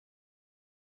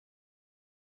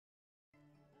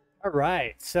All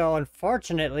right. So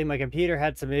unfortunately, my computer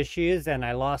had some issues and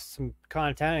I lost some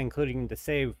content, including the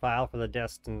save file for the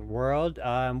destined world,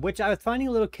 which I was finding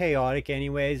a little chaotic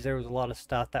anyways. There was a lot of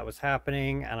stuff that was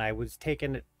happening and I was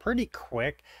taking it pretty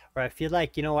quick, where I feel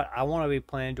like, you know what, I want to be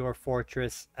playing Dwarf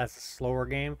Fortress as a slower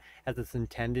game, as it's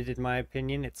intended in my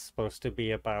opinion. It's supposed to be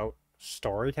about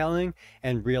storytelling,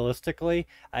 and realistically,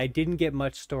 I didn't get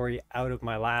much story out of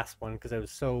my last one because I was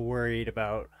so worried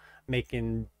about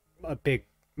making a big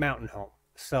mountain home.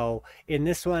 So in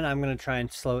this one, I'm going to try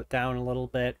and slow it down a little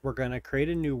bit. We're going to create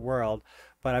a new world,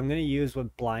 but I'm going to use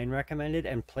what Blind recommended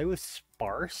and play with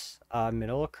sparse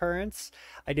middle occurrence.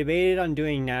 I debated on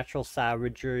doing natural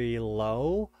savagery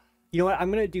low. You know what?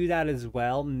 I'm going to do that as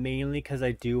well, mainly because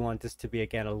I do want this to be,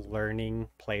 again, a learning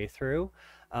playthrough.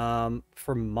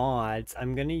 For mods,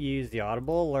 I'm going to use the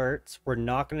audible alerts. We're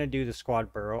not going to do the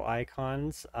squad burrow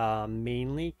icons,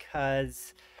 mainly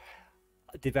because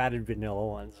they've added vanilla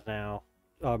ones now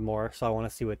more, so I want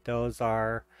to see what those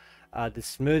are. The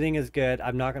smoothing is good.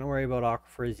 I'm not going to worry about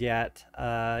aquifers yet.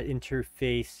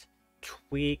 Interface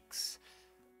tweaks.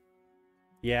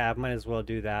 Yeah, I might as well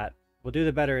do that. We'll do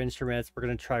the better instruments. We're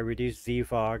going to try reduce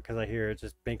Z-fog because I hear it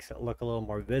just makes it look a little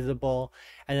more visible.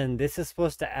 And then this is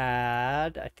supposed to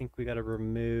add, I think we got to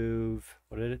remove,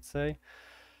 what did it say?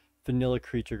 Vanilla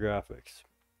creature graphics.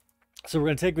 So we're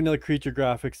going to take vanilla creature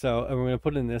graphics out and we're going to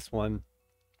put in this one.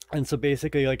 And so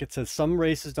basically, like it says, some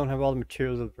races don't have all the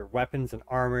materials of their weapons and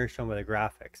armor shown by the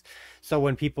graphics. So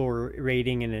when people were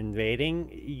raiding and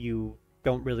invading, you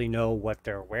don't really know what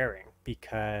they're wearing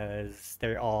because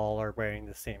they all are wearing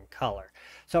the same color.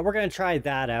 So we're going to try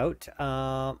that out.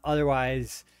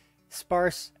 Otherwise,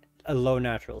 sparse, a low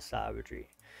natural savagery.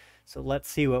 So let's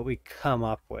see what we come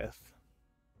up with.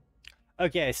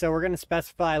 Okay, so we're going to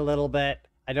specify a little bit.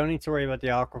 I don't need to worry about the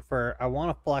aquifer. I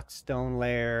want a flux stone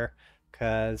layer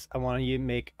because I want to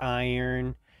make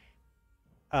iron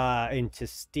into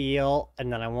steel,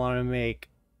 and then I want to make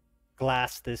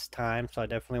glass this time, so I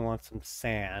definitely want some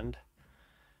sand.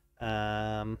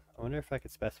 I wonder if I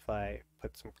could specify,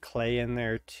 put some clay in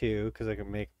there too, because I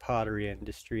can make pottery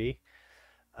industry.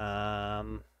 I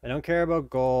don't care about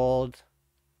gold.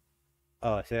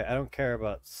 Oh, see, I don't care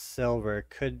about silver. It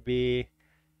could be,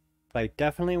 but I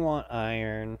definitely want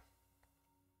iron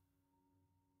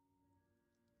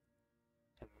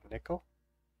and nickel.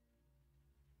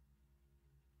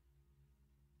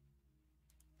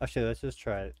 Actually, let's just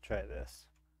try this.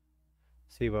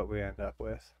 See what we end up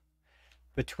with.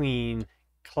 Between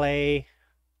clay,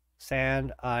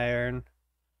 sand, iron,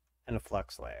 and a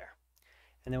flux layer.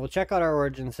 And then we'll check out our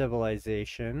origin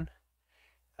civilization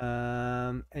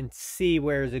and see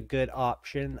where's a good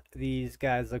option. These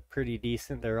guys look pretty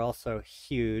decent. They're also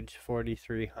huge,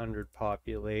 4,300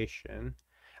 population.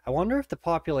 I wonder if the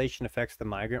population affects the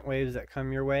migrant waves that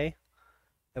come your way.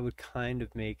 That would kind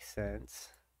of make sense.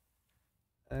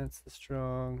 That's the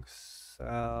strong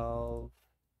salve.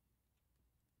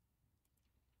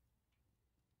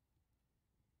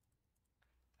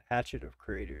 Hatchet of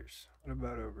Craters. What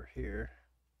about over here?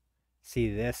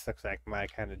 See, this looks like my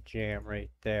kind of jam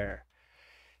right there.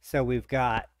 So we've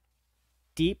got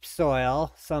deep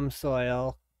soil, some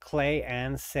soil, clay,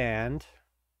 and sand.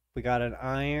 We got an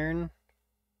iron.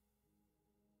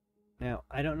 Now,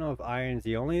 I don't know if iron's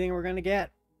the only thing we're going to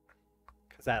get,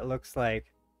 because that looks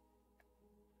like...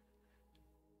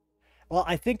 Well,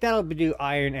 I think that'll do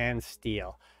iron and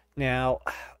steel. Now,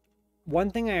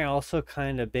 one thing I also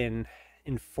kind of been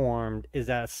informed is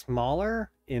that a smaller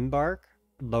Embark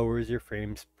lowers your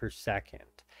frames per second.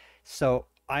 So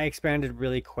I expanded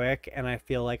really quick and I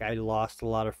feel like I lost a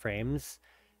lot of frames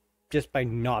just by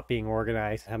not being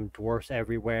organized, having dwarfs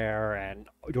everywhere and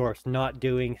dwarfs not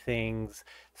doing things.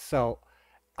 So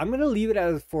I'm going to leave it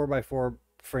as 4x4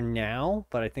 for now,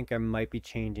 but I think I might be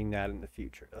changing that in the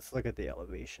future. Let's look at the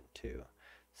elevation too.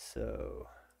 So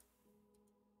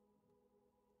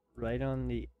right on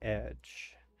the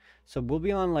edge. So we'll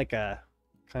be on like a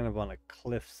kind of on a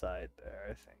cliff side there,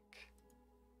 I think.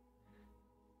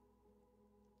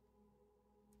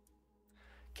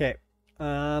 Okay.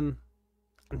 I'm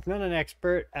not an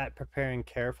expert at preparing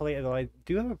carefully, although I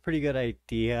do have a pretty good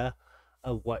idea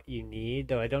of what you need,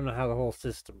 though I don't know how the whole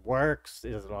system works.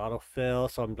 Is it autofill?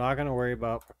 So I'm not going to worry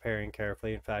about preparing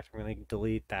carefully. In fact, I'm going to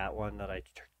delete that one that I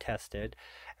tested,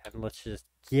 and let's just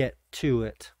get to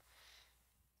it.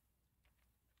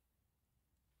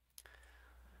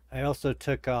 I also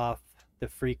took off the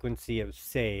frequency of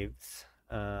saves.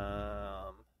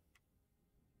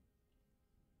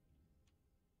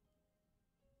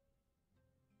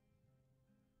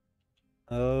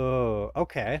 Oh,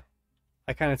 okay.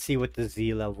 I kind of see what the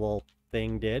Z level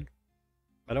thing did.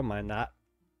 I don't mind that.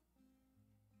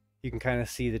 You can kind of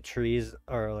see the trees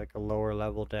are like a lower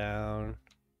level down.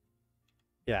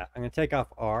 Yeah, I'm gonna take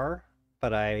off R,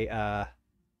 but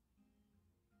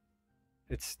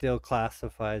it still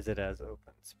classifies it as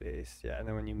open space. Yeah, and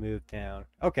then when you move down,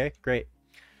 okay, great.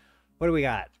 What do we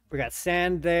got? We got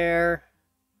sand there.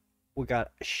 We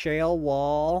got a shale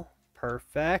wall.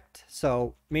 Perfect.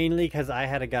 So mainly because I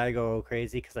had a guy go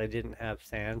crazy because I didn't have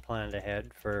sand planned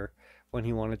ahead for when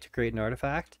he wanted to create an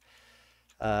artifact.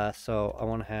 So I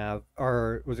want to have,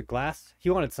 or was it glass? He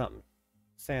wanted something.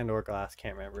 Sand or glass,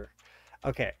 can't remember.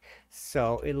 Okay,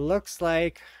 so it looks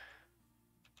like,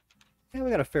 yeah, we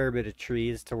got a fair bit of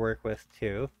trees to work with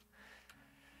too.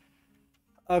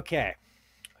 Okay,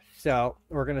 so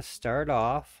we're gonna start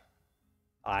off.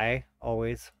 I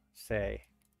always say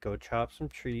go chop some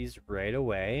trees right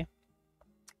away.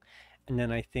 And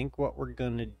then I think what we're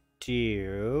gonna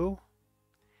do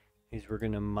is we're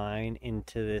gonna mine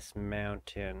into this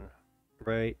mountain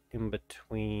right in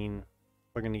between.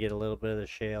 We're gonna get a little bit of the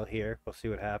shale here. We'll see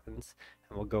what happens,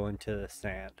 and we'll go into the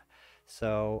sand.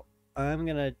 So I'm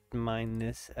gonna mine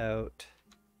this out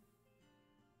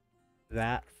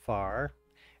that far.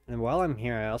 And then while I'm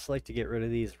here, I also like to get rid of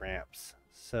these ramps.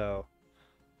 So,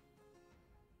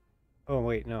 oh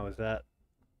wait, no, is that,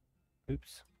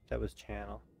 oops, that was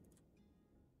channel.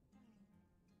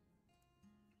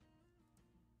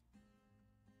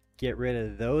 Get rid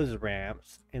of those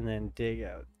ramps and then dig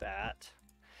out that.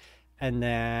 And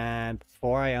then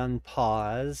before I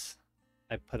unpause,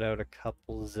 I put out a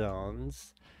couple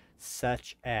zones,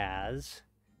 such as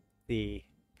the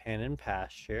pen and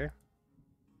pasture.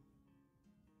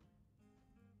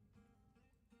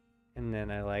 And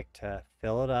then I like to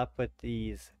fill it up with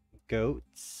these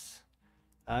goats.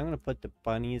 I'm going to put the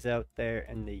bunnies out there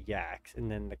and the yaks. And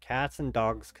then the cats and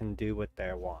dogs can do what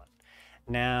they want.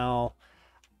 Now,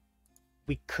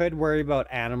 we could worry about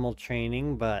animal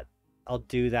training, but I'll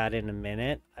do that in a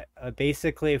minute.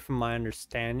 Basically, from my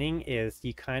understanding, is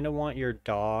you kind of want your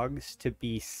dogs to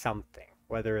be something,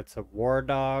 whether it's a war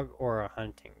dog or a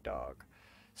hunting dog.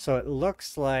 So it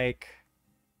looks like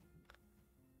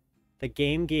the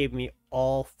game gave me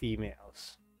all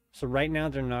females. So right now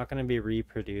they're not going to be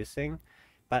reproducing,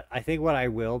 but I think what I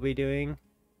will be doing,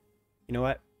 you know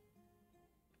what?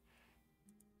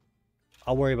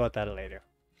 I'll worry about that later.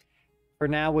 For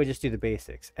now, we'll just do the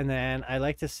basics. And then I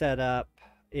like to set up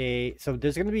so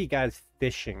there's going to be guys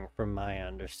fishing from my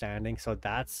understanding. So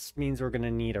that means we're going to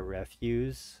need a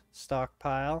refuse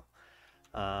stockpile.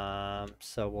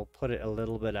 So we'll put it a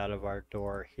little bit out of our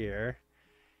door here.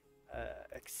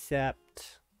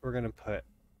 Except we're going to put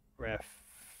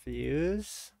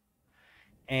refuse.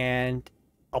 And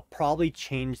I'll probably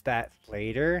change that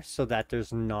later so that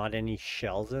there's not any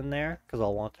shells in there, because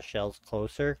I'll want the shells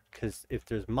closer, because if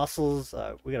there's mussels,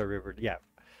 we got a river, yeah,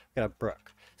 we got a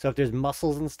brook. So if there's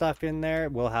mussels and stuff in there,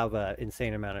 we'll have an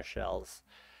insane amount of shells.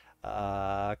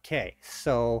 Okay,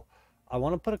 so I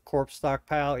want to put a corpse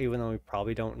stockpile, even though we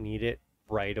probably don't need it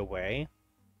right away.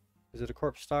 Is it a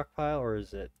corpse stockpile, or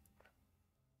is it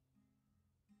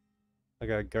like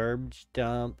a garbage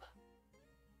dump?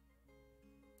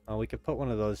 We could put one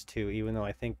of those too, even though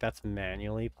I think that's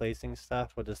manually placing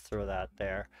stuff. We'll just throw that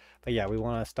there. But yeah, we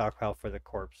want a stockpile for the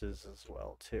corpses as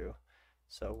well too.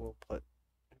 So we'll put,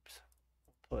 oops,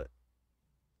 we'll put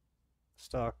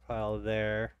stockpile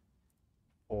there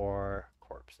for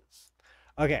corpses.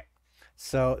 Okay,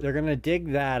 so they're gonna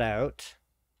dig that out.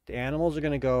 The animals are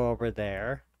gonna go over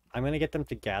there. I'm gonna get them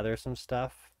to gather some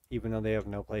stuff, even though they have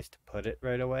no place to put it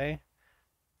right away.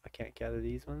 I can't gather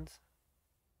these ones.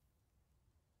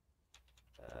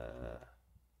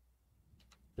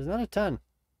 There's not a ton,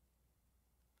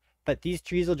 but these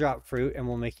trees will drop fruit and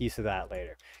we'll make use of that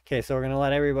later. Okay, so we're gonna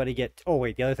let everybody get, oh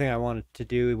wait, the other thing I wanted to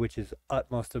do, which is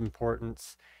utmost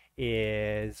importance,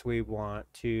 is we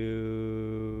want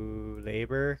to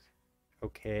labor,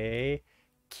 okay,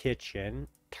 kitchen,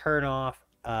 turn off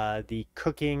the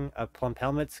cooking of plump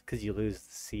helmets because you lose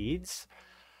the seeds.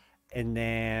 And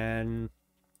then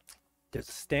there's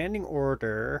a standing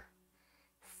order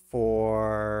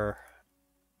for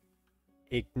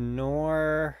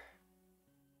ignore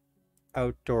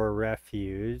outdoor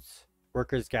refuse.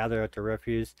 Workers gather outdoor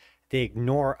refuse. They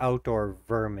ignore outdoor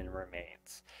vermin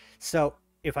remains. So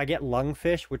if I get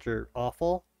lungfish, which are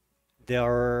awful,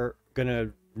 they're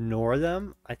gonna ignore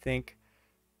them. I think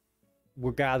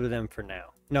we'll gather them for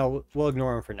now. No, we'll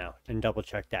ignore them for now and double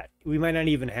check that. We might not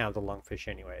even have the lungfish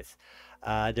anyways.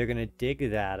 They're gonna dig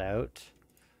that out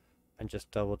and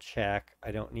just double check.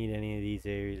 I don't need any of these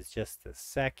areas just a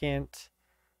second.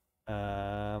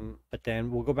 But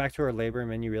then we'll go back to our labor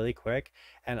menu really quick,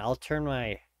 and I'll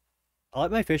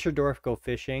let my fisher dwarf go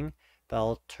fishing,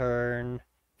 they'll turn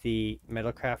the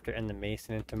metal crafter and the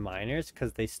mason into miners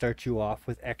because they start you off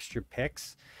with extra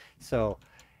picks. So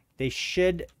they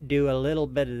should do a little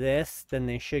bit of this, then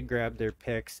they should grab their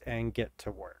picks and get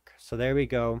to work. So there we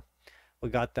go. We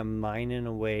got them mining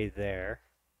away there.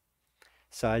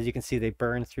 So as you can see, they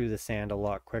burn through the sand a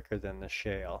lot quicker than the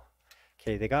shale.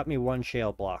 Okay, they got me one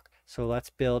shale block. So let's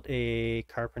build a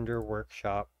carpenter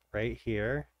workshop right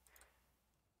here.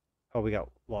 Oh, we got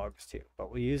logs too,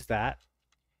 but we'll use that.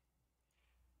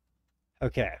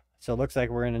 Okay, so it looks like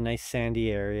we're in a nice sandy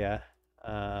area.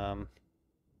 I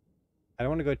don't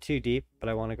want to go too deep, but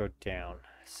I want to go down.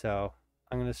 So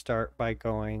I'm going to start by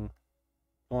going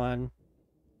 1,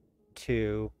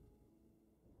 2,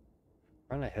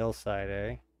 we're on a hillside,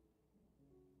 eh?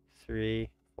 3,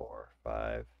 4,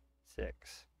 5,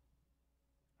 6.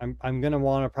 I'm gonna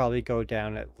want to probably go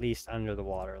down at least under the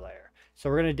water layer. So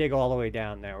we're gonna dig all the way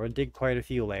down there. We'll dig quite a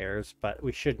few layers, but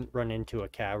we shouldn't run into a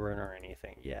cavern or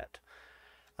anything yet.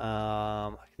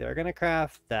 They're gonna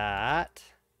craft that,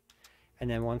 and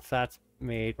then once that's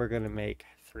made, we're gonna make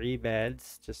 3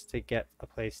 beds just to get a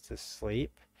place to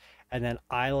sleep. And then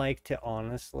I like to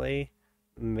honestly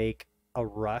make a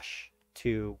rush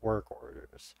to work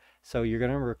orders. So you're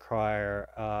gonna require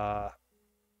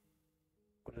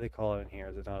what do they call it in here?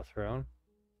 Is it not a throne?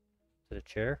 Is it a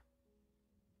chair?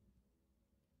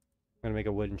 I'm gonna make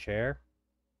a wooden chair.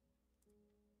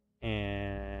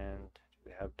 And do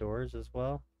they have doors as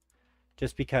well?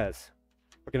 Just because.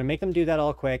 We're gonna make them do that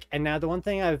all quick. And now the one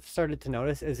thing I've started to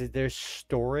notice is that there's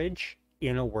storage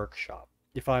in a workshop.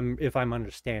 If I'm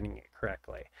understanding it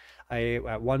correctly. I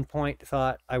at one point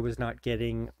thought I was not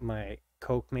getting my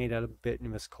coke made out of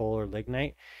bituminous coal or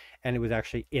lignite, and it was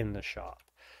actually in the shop.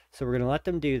 So we're gonna let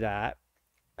them do that.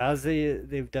 As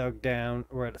they've dug down,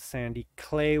 we're at a sandy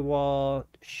clay wall,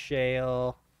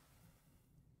 shale,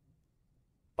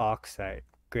 bauxite.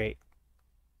 Great.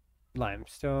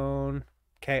 Limestone.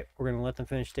 Okay, we're gonna let them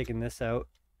finish digging this out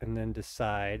and then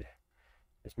decide.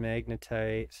 There's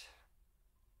magnetite.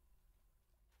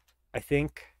 I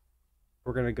think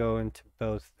we're going to go into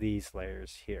both these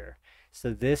layers here.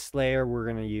 So this layer we're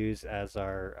going to use as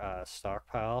our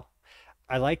stockpile.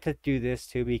 I like to do this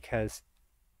too because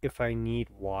if I need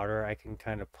water, I can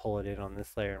kind of pull it in on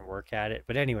this layer and work at it.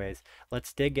 But anyways,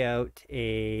 let's dig out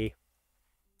a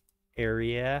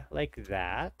area like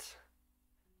that.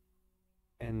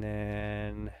 And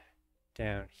then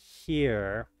down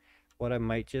here, what I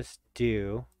might just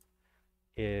do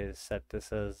is set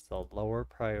this as the lower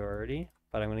priority,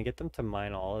 but I'm going to get them to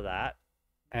mine all of that.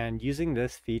 And using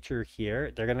this feature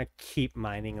here, they're going to keep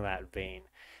mining that vein.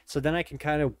 So then I can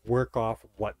kind of work off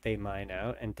what they mine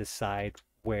out and decide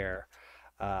where,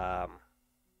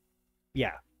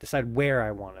 decide where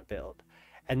I want to build.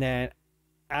 And then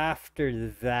after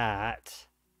that,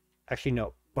 actually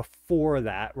no, before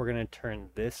that, we're going to turn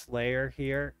this layer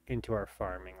here into our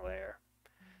farming layer.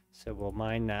 So we'll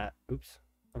mine that. Oops.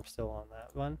 I'm still on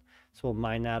that one. So we'll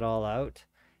mine that all out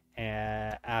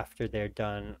after they're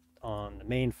done on the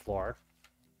main floor.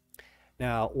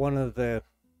 Now, one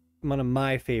of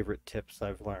my favorite tips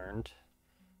I've learned,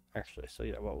 actually, so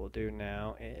yeah, what we'll do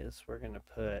now is we're going to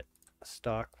put a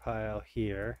stockpile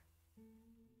here.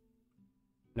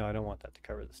 No, I don't want that to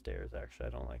cover the stairs, actually. I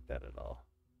don't like that at all.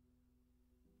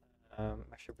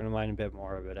 Actually, we're going to mine a bit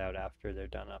more of it out after they're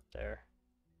done up there.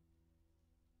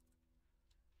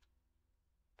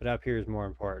 But up here is more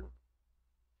important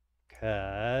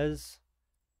because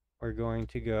we're going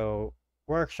to go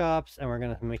workshops and we're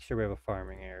going to make sure we have a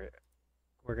farming area.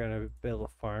 We're going to build a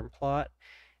farm plot,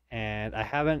 and I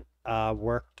haven't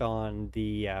worked on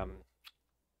the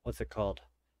what's it called,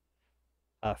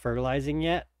 fertilizing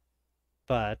yet,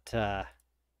 but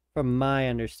from my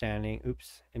understanding,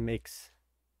 oops, it makes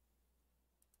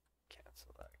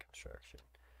cancel that construction.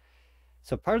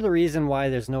 So part of the reason why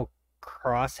there's no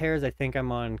crosshairs, I think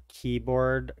I'm on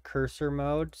keyboard cursor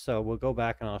mode, so we'll go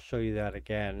back and I'll show you that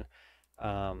again.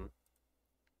 When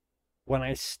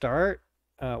I start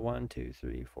 1 2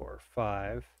 3 4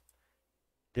 5,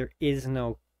 there is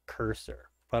no cursor,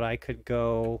 but I could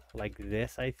go like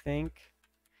this, I think,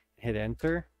 hit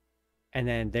enter, and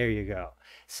then there you go.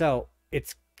 So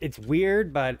it's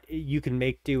weird, but you can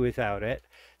make do without it.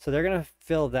 So they're gonna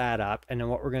fill that up, and then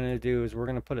what we're gonna do is we're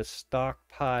gonna put a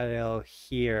stockpile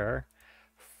here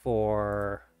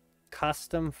for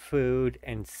custom food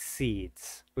and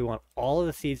seeds. We want all of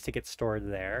the seeds to get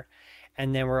stored there.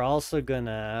 And then we're also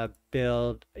gonna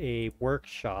build a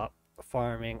workshop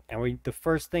farming, and the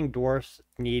first thing dwarfs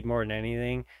need more than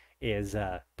anything is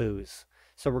booze.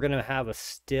 So we're gonna have a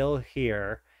still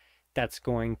here that's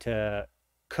going to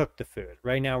cook the food.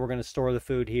 Right now, we're going to store the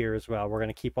food here as well. We're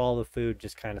going to keep all the food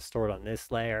just kind of stored on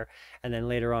this layer. And then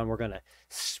later on, we're going to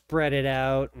spread it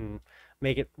out and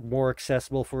make it more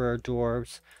accessible for our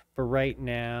dwarves. But right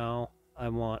now, I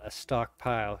want a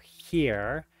stockpile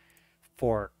here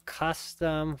for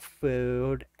custom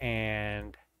food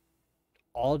and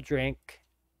all drink,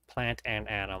 plant, and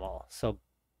animal. So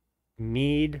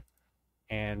mead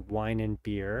and wine and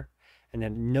beer, and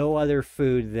then no other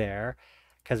food there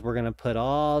because we're going to put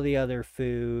all the other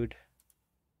food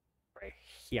right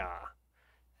here.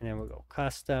 And then we'll go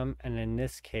custom, and in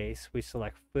this case we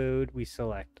select food, we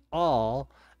select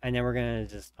all, and then we're going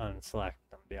to just unselect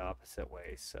them the opposite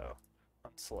way. So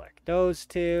unselect those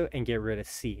two and get rid of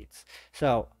seeds.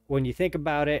 So when you think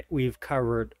about it, we've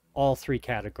covered all three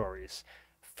categories: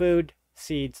 food,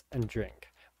 seeds, and drink.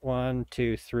 1,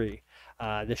 2, 3.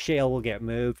 The shale will get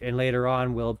moved, and later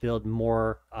on we'll build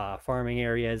more farming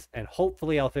areas, and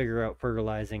hopefully I'll figure out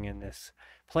fertilizing in this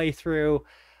playthrough.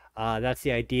 That's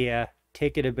the idea.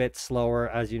 Take it a bit slower.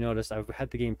 As you notice, I've had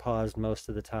the game paused most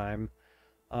of the time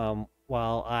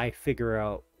while I figure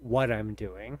out what I'm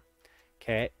doing.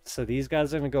 Okay, so these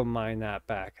guys are gonna go mine that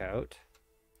back out.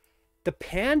 The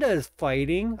panda is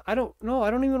fighting. I don't know. I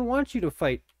don't even want you to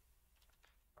fight.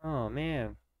 Oh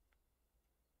man,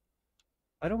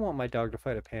 I don't want my dog to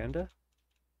fight a panda.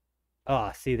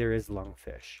 Ah, see, there is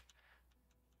lungfish.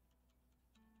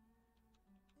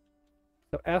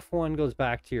 So F1 goes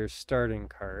back to your starting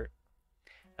cart.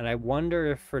 And I wonder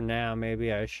if for now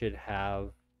maybe I should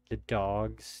have the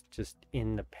dogs just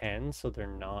in the pen so they're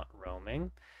not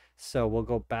roaming. So we'll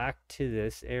go back to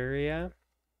this area.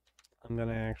 I'm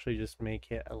gonna actually just make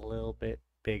it a little bit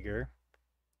bigger.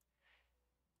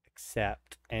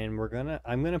 Accept, and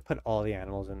I'm gonna put all the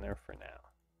animals in there for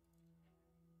now.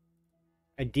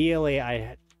 Ideally,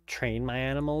 I train my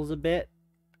animals a bit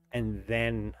and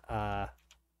then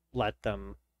let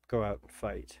them go out and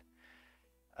fight.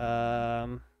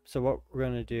 So what we're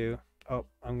gonna do, oh,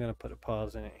 I'm gonna put a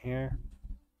pause in it here.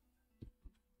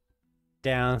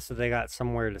 Down so they got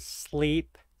somewhere to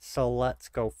sleep. So let's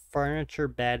go furniture,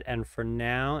 bed, and for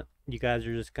now, you guys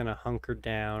are just gonna hunker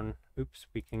down. Oops,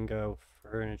 we can go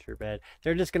furniture, bed.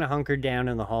 They're just gonna hunker down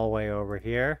in the hallway over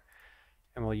here,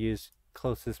 and we'll use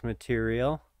closest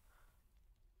material.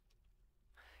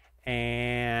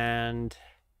 And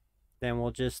then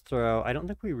we'll just throw, I don't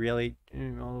think we really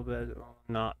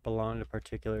not belong to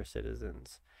particular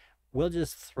citizens. We'll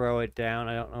just throw it down.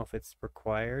 I don't know if it's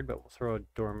required, but we'll throw a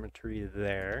dormitory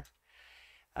there.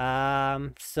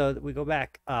 So that we go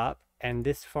back up, and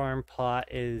this farm plot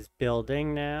is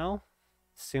building now.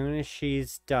 As soon as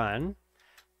she's done,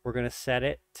 we're going to set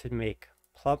it to make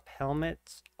plump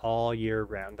helmets all year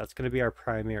round. That's going to be our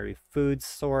primary food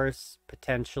source,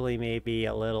 potentially maybe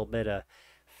a little bit of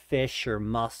fish or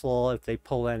mussel if they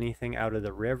pull anything out of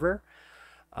the river.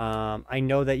 I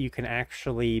know that you can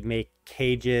actually make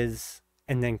cages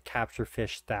and then capture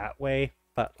fish that way,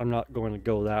 but I'm not going to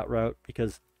go that route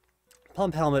because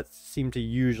plump helmets seem to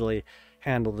usually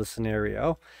handle the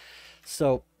scenario.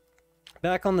 So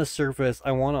back on the surface,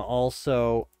 I want to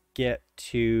also get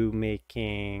to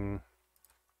making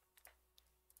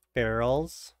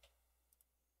barrels.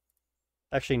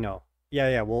 Actually, no.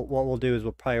 Yeah. What we'll do is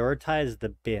we'll prioritize the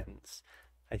bins.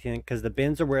 I think because the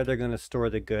bins are where they're going to store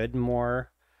the good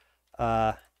more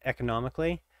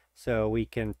economically. So we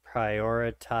can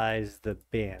prioritize the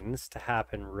bins to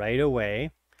happen right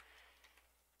away.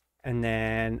 And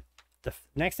then the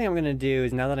next thing I'm going to do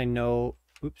is, now that I know,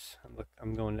 oops,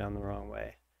 I'm going down the wrong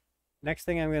way. Next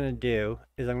thing I'm going to do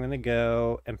is I'm going to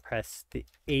go and press the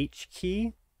H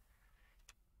key.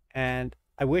 And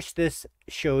I wish this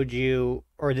showed you,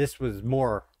 or this was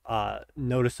more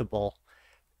noticeable.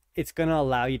 It's going to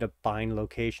allow you to bind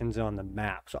locations on the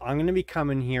map. So I'm going to be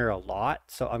coming here a lot.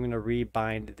 So I'm going to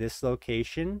rebind this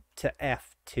location to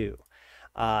F2.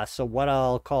 So what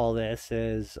I'll call this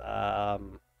is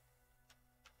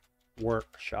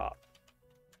workshop.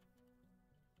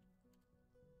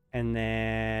 And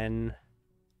then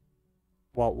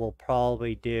what we'll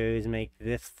probably do is make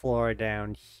this floor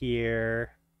down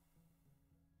here.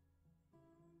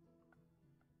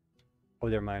 Oh,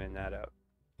 they're mining that out.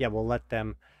 Yeah, we'll let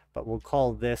them, but we'll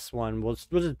call this one, we'll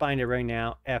just bind it right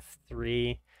now,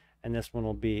 F3, and this one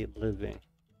will be living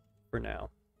for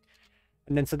now.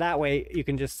 And then so that way you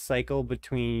can just cycle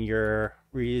between your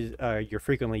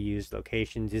frequently used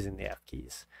locations using the F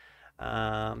keys.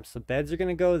 So beds are going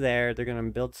to go there. They're going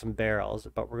to build some barrels,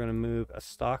 but we're going to move a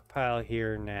stockpile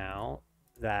here now.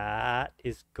 That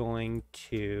is going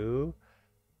to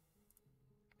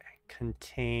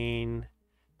contain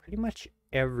pretty much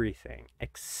everything,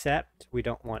 except we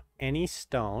don't want any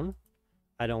stone.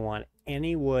 I don't want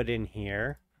any wood in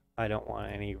here. I don't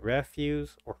want any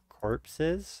refuse or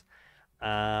corpses.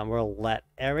 We'll let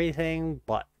everything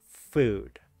but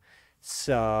food.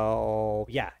 So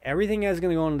yeah, everything is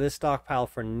going to go into this stockpile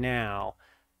for now.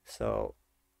 So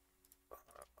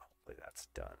hopefully that's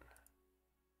done.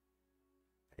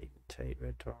 Tight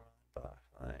red tourmaline buff.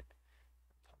 All right.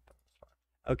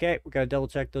 Okay, we gotta double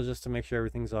check those just to make sure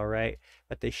everything's all right.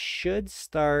 But they should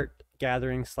start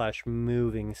gathering slash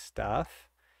moving stuff.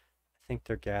 I think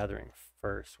they're gathering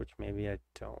first, which maybe I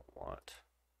don't want.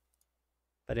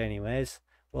 But anyways,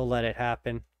 we'll let it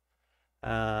happen.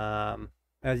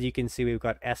 As you can see, we've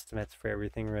got estimates for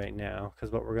everything right now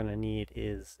because what we're gonna need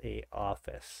is a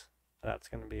office. That's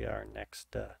gonna be our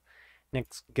next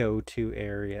go-to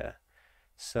area.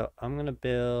 So I'm gonna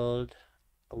build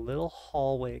a little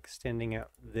hallway extending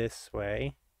out this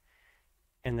way,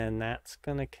 and then that's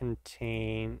going to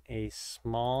contain a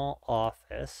small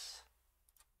office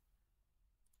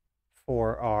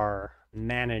for our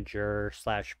manager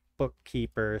slash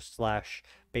bookkeeper slash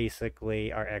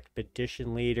basically our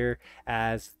expedition leader,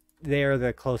 as they're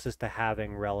the closest to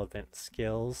having relevant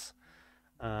skills.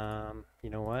 You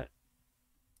know what,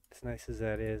 as nice as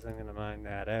that is, I'm going to mine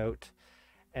that out,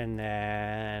 and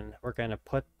then we're going to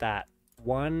put that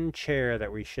one chair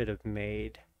that we should have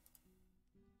made.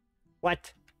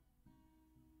 What?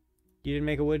 You didn't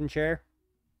make a wooden chair?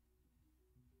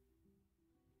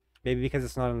 Maybe because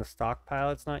it's not in the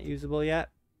stockpile, it's not usable yet.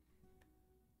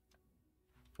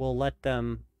 We'll let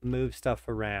them move stuff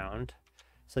around.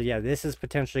 So yeah, this is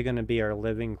potentially going to be our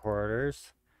living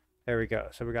quarters. There we go.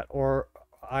 So we got ore,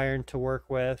 iron to work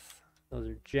with. Those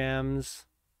are gems.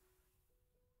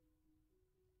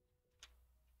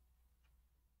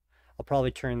 I'll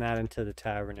probably turn that into the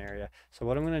tavern area. So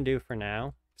what I'm going to do for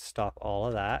now, stop all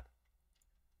of that.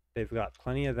 They've got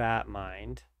plenty of that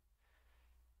mined.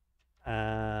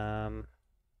 That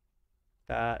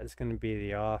is going to be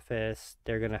the office.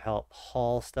 They're going to help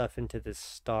haul stuff into this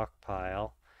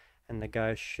stockpile. And the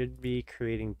guy should be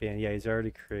creating bins. Yeah, he's already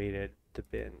created the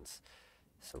bins.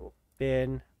 So we'll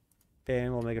bin.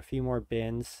 We'll make a few more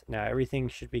bins. Now everything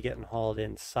should be getting hauled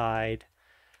inside.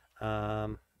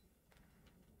 It's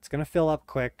going to fill up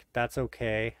quick. That's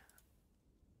okay.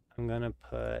 I'm going to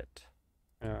put...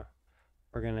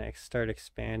 we're going to start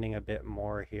expanding a bit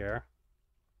more here.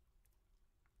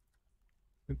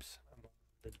 Oops.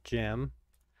 The gem.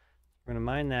 We're going to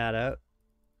mine that out.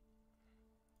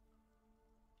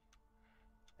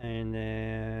 And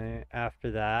then after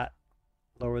that,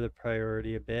 lower the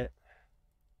priority a bit.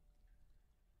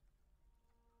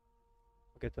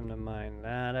 We'll get them to mine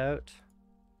that out.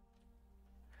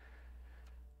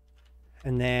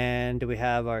 And then do we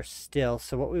have our still?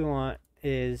 So what we want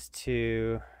is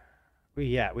to,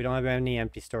 we don't have any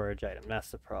empty storage item.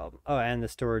 That's the problem. Oh, and the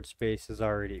storage space is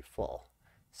already full.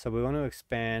 So we want to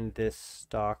expand this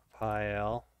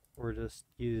stockpile. We'll just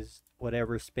use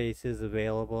whatever space is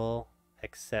available,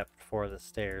 except for the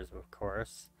stairs, of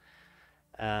course.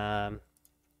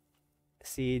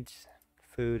 Seeds,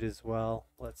 food as well.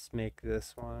 Let's make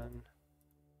this one.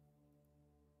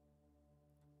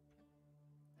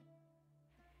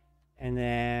 And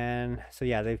then, so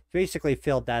yeah, they've basically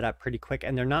filled that up pretty quick,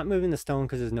 and they're not moving the stone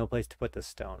because there's no place to put the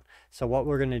stone. So what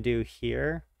we're going to do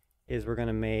here is we're going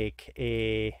to make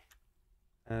a,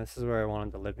 this is where I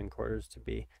wanted the living quarters to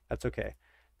be. That's okay.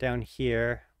 Down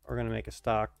here, we're going to make a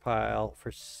stockpile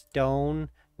for stone,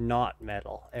 not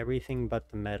metal. Everything but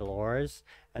the metal ores.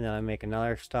 And then I make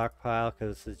another stockpile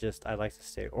because this is just, I like to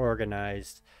stay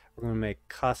organized. We're going to make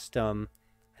custom,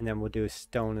 and then we'll do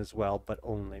stone as well, but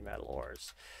only metal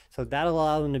ores. So that'll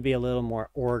allow them to be a little more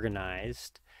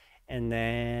organized. And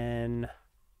then,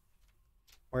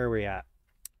 where are we at?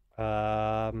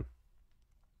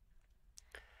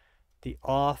 The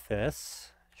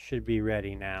office should be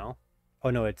ready now. Oh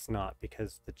no, it's not,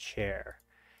 because the chair.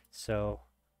 So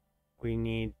we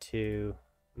need to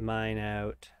mine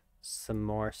out some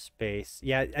more space.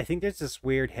 Yeah, I think there's this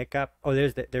weird hiccup. Oh,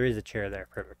 there is a chair there.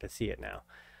 Perfect. I see it now.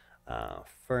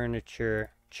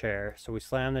 Furniture, chair. So we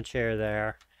slam the chair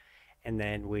there, and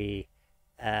then we're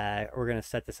gonna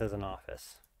set this as an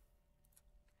office.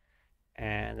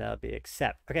 And that'll be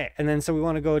accept. Okay, and then so we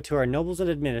want to go to our nobles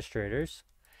and administrators,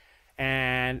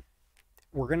 and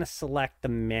we're going to select the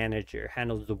manager,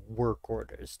 handles the work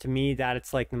orders. To me, that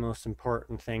it's like the most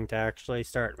important thing to actually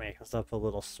start making stuff a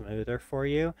little smoother for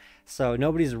you. So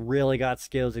nobody's really got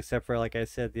skills except for, like I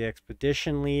said, the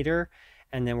expedition leader.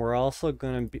 And then we're also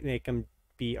going to make him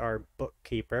be our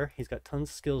bookkeeper. He's got tons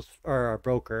of skills, or our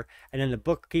broker. And then the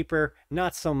bookkeeper,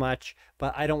 not so much,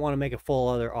 but I don't want to make a full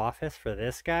other office for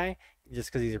this guy.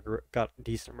 just because he's got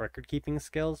decent record keeping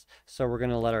skills. So we're going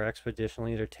to let our expedition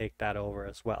leader take that over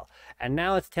as well. And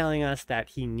now it's telling us that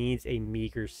he needs a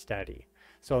meager study.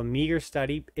 So a meager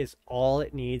study is all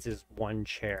it needs is one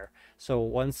chair. So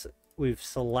once we've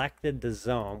selected the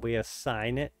zone, we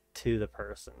assign it to the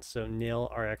person. So Nil,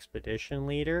 our expedition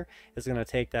leader, is going to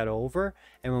take that over.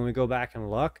 And when we go back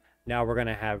and look, now we're going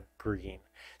to have green.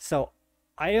 So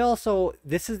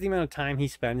this is the amount of time he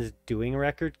spends doing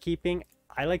record keeping.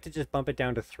 I like to just bump it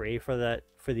down to 3 for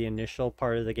the initial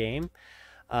part of the game.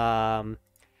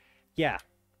 Yeah,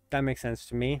 that makes sense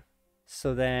to me.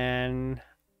 So then,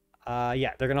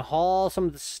 yeah, they're gonna haul some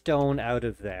of the stone out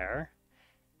of there,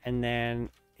 and then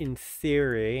in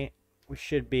theory, we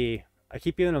should be. I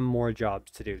keep giving them more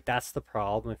jobs to do. That's the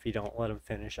problem. If you don't let them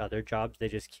finish other jobs, they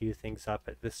just queue things up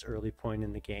at this early point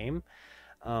in the game.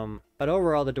 But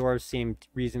overall, the dwarves seemed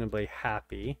reasonably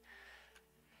happy.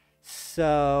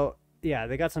 So yeah,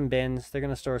 they got some bins. They're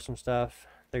gonna store some stuff.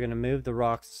 They're gonna move the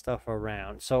rocks and stuff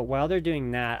around. So while they're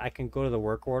doing that, I can go to the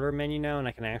work order menu now and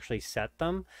I can actually set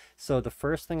them. So the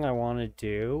first thing I want to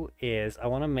do is I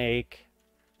want to make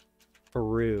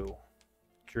brew,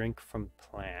 drink from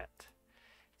plant.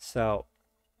 So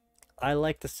I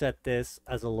like to set this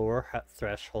as a lower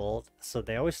threshold. So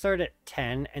they always start at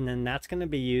 10, and then that's going to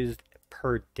be used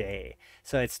per day.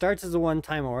 So it starts as a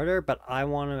one-time order, but I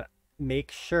want to make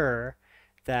sure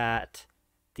that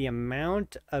the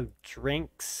amount of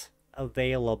drinks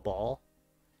available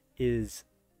is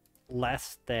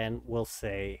less than, we'll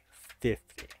say,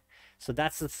 50. So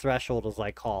that's the threshold, as I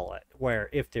call it, where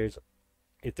if there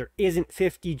isn't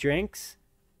 50 drinks,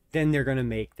 then they're going to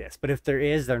make this. But if there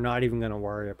is, they're not even going to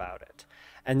worry about it.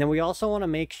 And then we also want to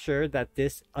make sure that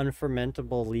this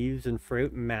unfermentable leaves and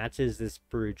fruit matches this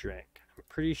brew drink. I'm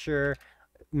pretty sure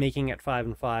making it 5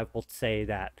 and 5 will say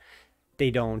that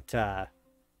they don't,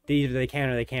 either they can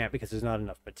or they can't because there's not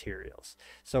enough materials.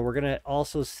 So we're going to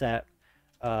also set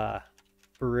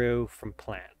brew from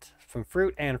plant, from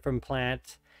fruit and from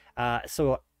plant.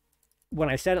 So when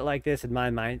I set it like this, in my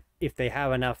mind, if they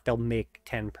have enough, they'll make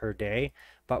 10 per day.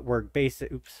 But we're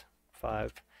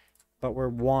 5. But we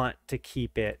want to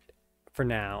keep it for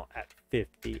now at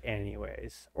 50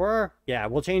 anyways. Or yeah,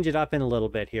 we'll change it up in a little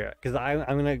bit here because I'm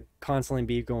going to constantly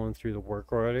be going through the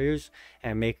work orders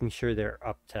and making sure they're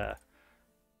up to.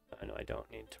 I know I don't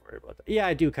need to worry about that. Yeah,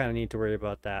 I do kind of need to worry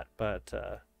about that, but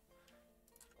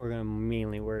we're going to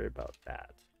mainly worry about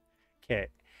that. Okay,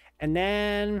 and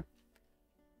then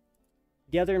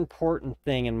the other important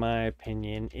thing, in my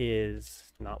opinion,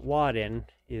 is not wooden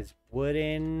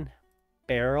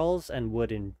barrels and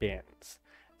wooden bins.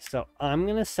 So I'm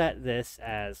going to set this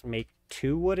as make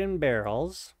 2 wooden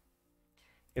barrels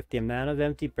if the amount of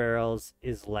empty barrels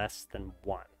is less than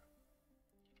 1.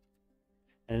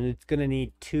 And it's going to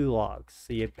need 2 logs.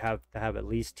 So you have to have at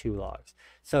least 2 logs.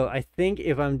 So I think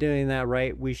if I'm doing that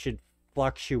right, we should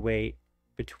fluctuate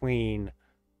between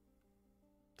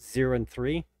 0 and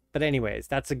 3. But anyways,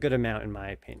 that's a good amount in my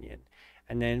opinion.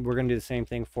 And then we're going to do the same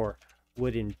thing for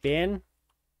wooden bin.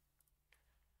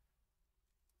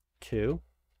 2.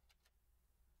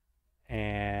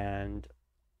 And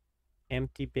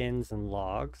empty bins and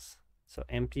logs. So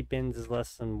empty bins is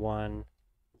less than 1.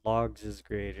 Logs is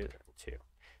greater than 2.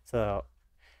 So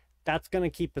that's going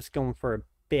to keep us going for a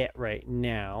bit right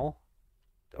now.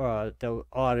 They'll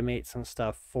automate some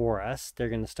stuff for us. They're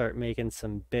going to start making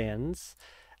some bins.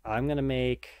 I'm going to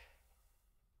make...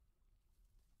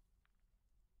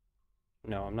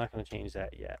 No, I'm not going to change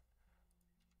that yet.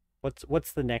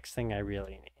 What's the next thing I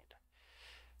really need?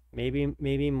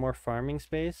 Maybe more farming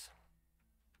space?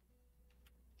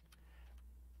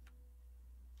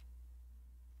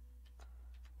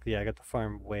 Yeah, I got the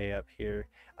farm way up here.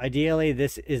 Ideally,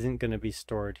 this isn't going to be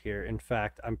stored here. In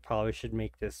fact, I probably should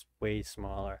make this way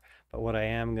smaller. But what I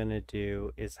am going to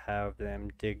do is have them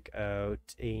dig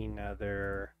out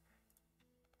another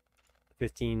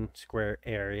 15 square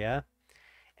area.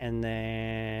 And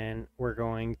then we're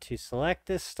going to select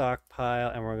this stockpile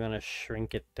and we're going to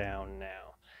shrink it down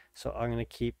now. So I'm going to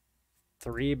keep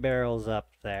 3 barrels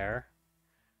up there.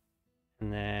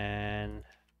 And then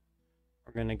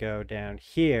we're going to go down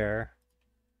here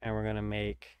and we're going to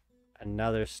make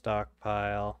another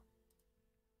stockpile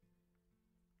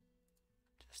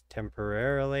just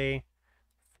temporarily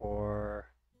for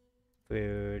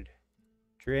food,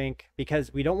 drink,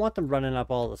 because we don't want them running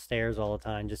up all the stairs all the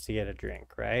time just to get a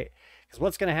drink, right? Because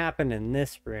what's going to happen in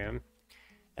this room,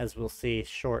 as we'll see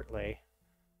shortly,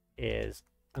 is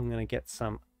I'm going to get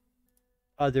some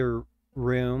other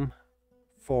room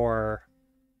for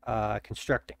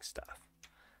constructing stuff.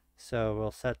 So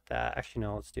we'll set that, actually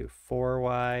no, let's do 4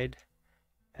 wide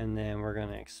And then we're going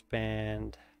to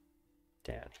expand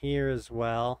down here as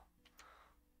well.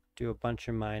 Do a bunch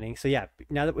of mining. So yeah,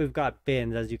 now that we've got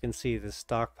bins, as you can see, the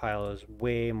stockpile is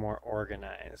way more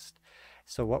organized.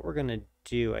 So what we're going to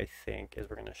do, I think, is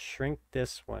we're going to shrink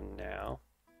this one now.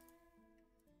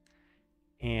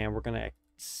 And we're going to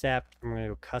accept, I'm going to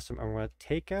go custom, I'm going to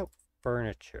take out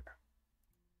furniture.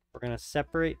 We're going to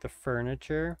separate the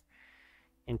furniture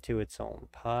into its own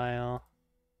pile.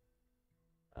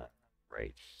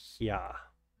 Right here.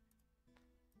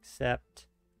 Accept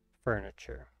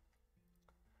furniture.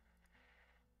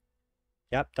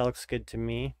 Yep, that looks good to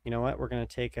me. You know what? We're going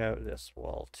to take out this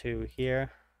wall too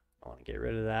here. I want to get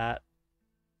rid of that.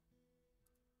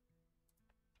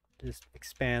 Just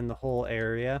expand the whole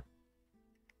area.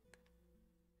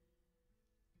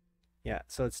 Yeah,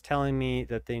 so it's telling me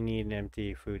that they need an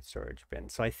empty food storage bin.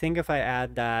 So I think if I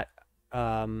add that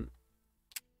to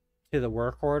the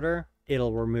work order,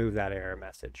 it'll remove that error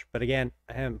message. But again,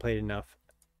 I haven't played enough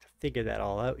to figure that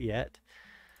all out yet.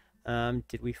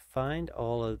 Did we find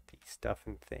all of the stuff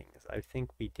and things? I think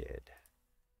we did.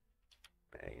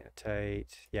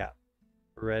 Magnetite, yeah.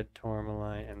 Red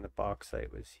tourmaline and the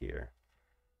bauxite was here.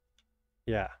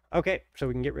 Yeah, okay, so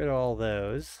we can get rid of all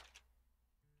those.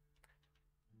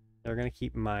 They're going to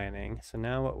keep mining. So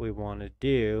now what we want to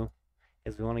do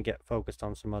is we want to get focused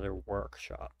on some other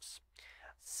workshops.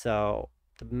 So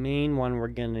the main one we're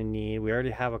going to need, we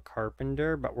already have a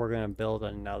carpenter, but we're going to build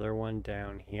another one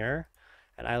down here.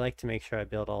 And I like to make sure I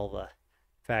build all the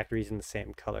factories in the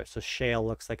same color. So shale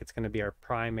looks like it's going to be our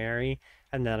primary.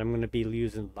 And then I'm going to be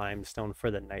using limestone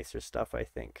for the nicer stuff, I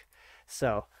think.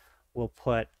 So we'll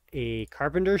put a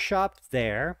carpenter shop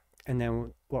there. And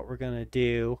then what we're going to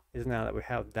do is, now that we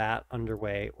have that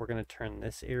underway, we're going to turn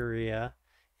this area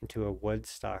into a wood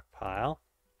stockpile.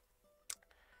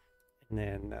 And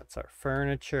then that's our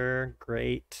furniture.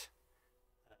 Great.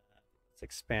 Let's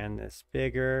expand this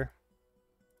bigger.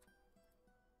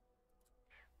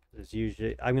 There's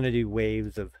usually, I'm going to do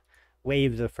waves of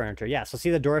furniture. Yeah, so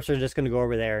see, the dwarfs are just going to go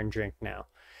over there and drink now.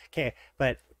 Okay,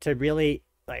 but to really,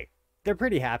 like, they're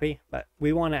pretty happy, but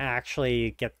we want to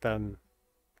actually get them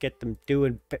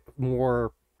doing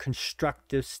more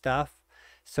constructive stuff.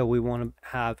 So we want to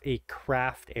have a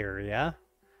craft area.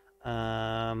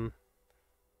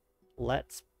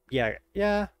 Let's,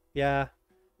 yeah.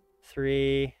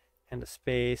 3 and a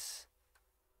space.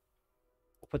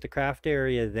 We'll put the craft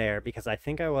area there, because I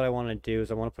think what I want to do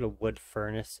is I want to put a wood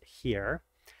furnace here.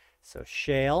 So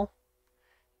shale.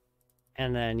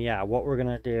 And then, yeah, what we're going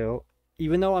to do,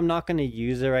 even though I'm not going to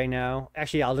use it right now,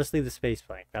 actually, I'll just leave the space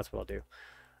blank. That's what I'll do.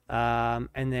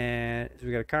 And then so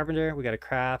we got a carpenter, we got a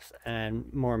crafts,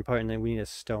 and more importantly, we need a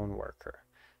stone worker.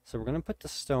 So we're going to put the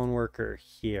stone worker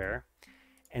here,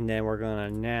 and then we're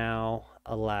going to now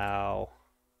allow,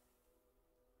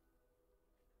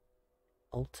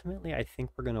 ultimately, I think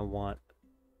we're going to want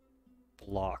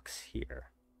blocks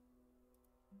here.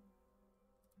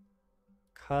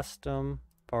 Custom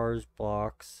bars,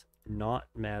 blocks, not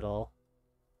metal.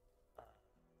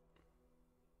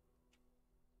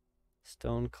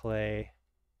 Stone, clay,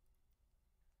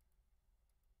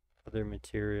 other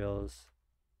materials.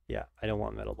 Yeah, I don't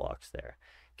want metal blocks there.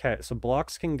 Okay, so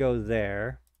blocks can go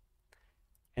there,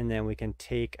 and then we can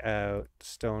take out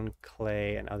stone,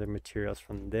 clay, and other materials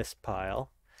from this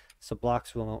pile. So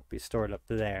blocks won't be stored up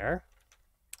there.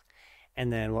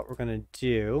 And then what we're going to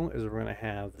do is we're going to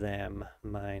have them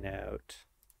mine out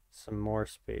some more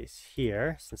space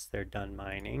here, since they're done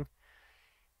mining.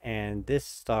 And this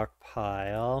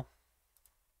stockpile,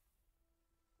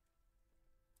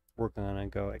 we're going to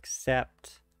go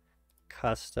accept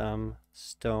custom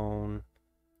stone,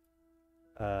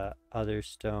 other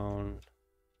stone.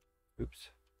 Oops.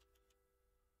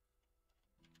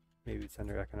 Maybe it's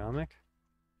under economic.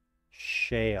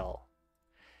 Shale.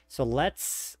 So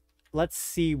let's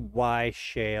see why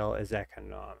shale is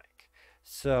economic.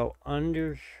 So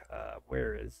under,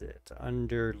 where is it?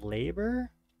 Under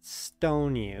labor,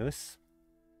 stone use,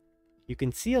 you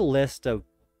can see a list of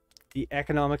the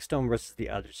economic stone versus the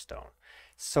other stone.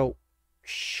 So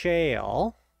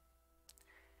shale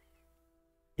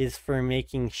is for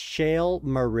making shale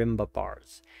marimba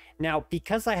bars. Now,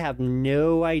 because I have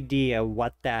no idea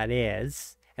what that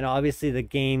is, and obviously the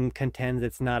game contends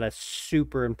it's not a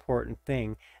super important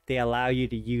thing, they allow you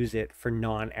to use it for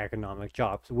non-economic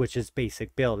jobs, which is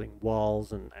basic building,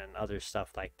 walls and other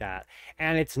stuff like that.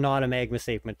 And it's not a magma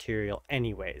safe material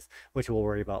anyways, which we'll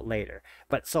worry about later.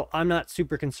 But so I'm not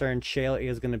super concerned. Shale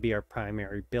is going to be our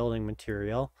primary building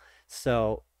material.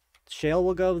 So shale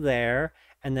will go there.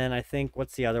 And then I think,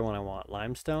 what's the other one I want?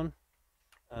 Limestone?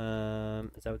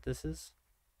 Is that what this is?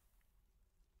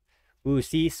 Ooh,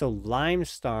 see, so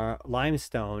limestone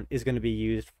is going to be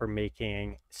used for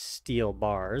making steel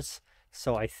bars.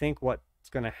 So I think what's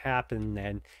going to happen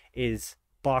then is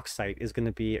bauxite is going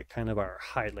to be kind of our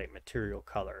highlight material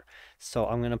color. So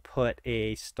I'm going to put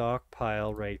a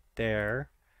stockpile right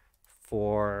there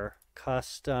for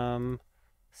custom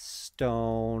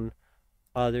stone,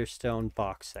 other stone,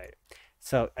 bauxite.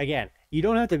 So again, you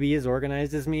don't have to be as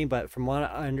organized as me, but from what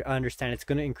I understand, it's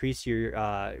going to increase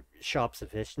your shop's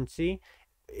efficiency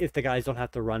if the guys don't have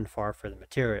to run far for the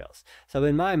materials. So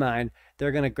in my mind,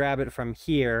 they're going to grab it from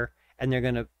here and they're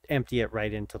going to empty it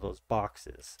right into those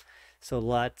boxes. So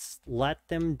let's let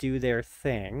them do their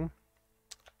thing.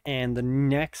 And the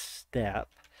next step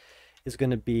is going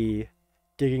to be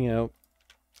digging out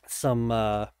some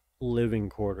living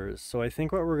quarters. So I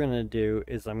think what we're going to do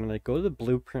is I'm going to go to the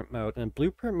blueprint mode, and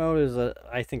blueprint mode is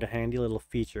I think a handy little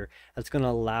feature that's going to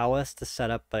allow us to set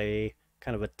up a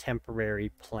kind of a temporary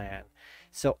plan.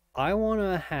 So I want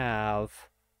to have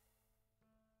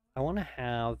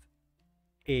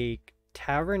a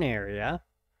tavern area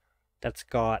that's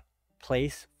got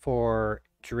place for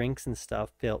drinks and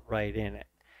stuff built right in it.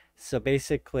 So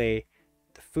basically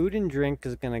the food and drink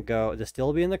is going to go, they'll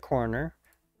still be in the corner.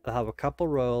 They'll have a couple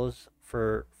rows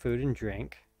for food and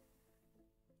drink.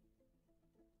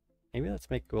 Maybe let's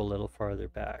make it go a little farther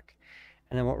back.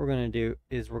 And then what we're going to do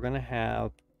is we're going to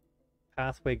have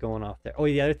pathway going off there. Oh,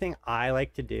 the other thing I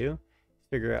like to do is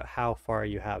figure out how far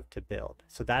you have to build.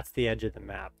 So that's the edge of the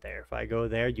map there. If I go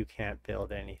there, you can't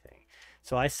build anything.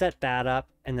 So I set that up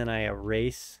and then I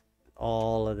erase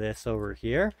all of this over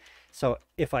here. So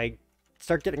if I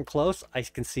start getting close, I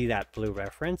can see that blue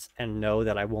reference and know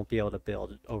that I won't be able to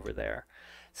build over there.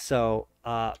 So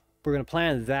we're going to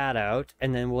plan that out,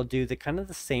 and then we'll do the kind of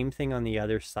the same thing on the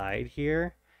other side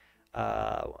here.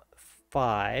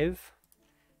 5.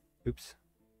 Oops.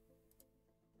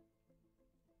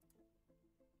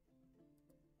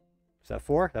 Is that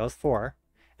 4? That was 4.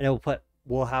 And then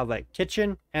we'll have a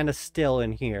kitchen and a still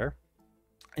in here.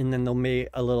 And then they'll make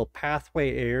a little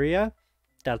pathway area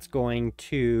that's going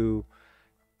to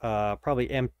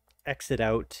probably exit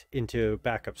out into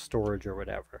backup storage or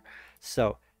whatever.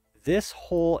 So this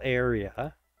whole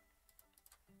area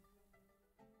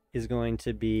is going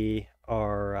to be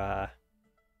our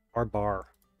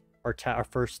bar, our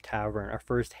first tavern, our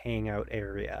first hangout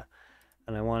area.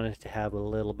 And I want it to have a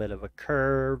little bit of a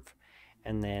curve,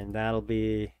 and then that'll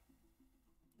be,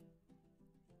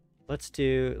 let's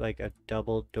do like a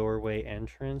double doorway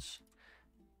entrance,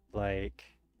 like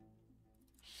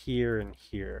here and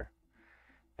here.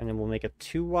 And then we'll make a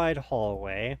 2 wide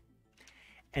hallway,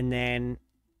 and then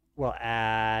we'll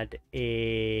add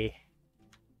I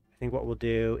think what we'll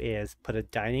do is put a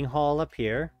dining hall up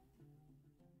here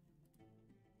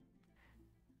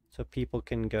so people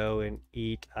can go and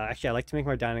eat. Actually, I like to make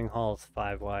my dining halls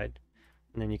 5 wide,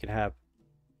 and then you can have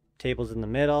tables in the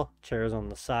middle, chairs on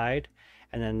the side,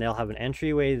 and then they'll have an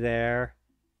entryway there.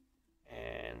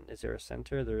 And is there a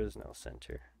center? There is no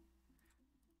center.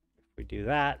 If we do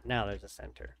that, now there's a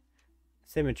center.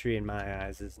 Symmetry in my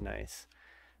eyes is nice.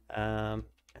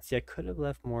 See, I could have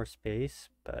left more space,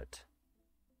 but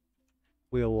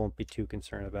we won't be too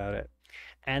concerned about it.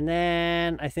 And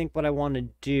then I think what I want to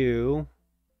do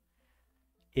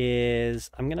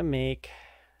is I'm going to make,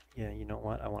 yeah, you know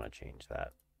what? I want to change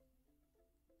that.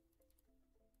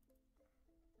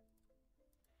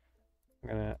 I'm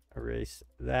going to erase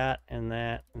that and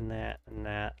that and that and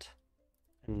that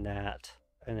and that.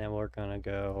 And then we're going to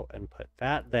go and put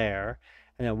that there.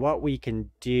 And then what we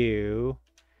can do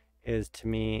is, to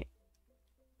me,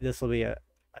 this will be a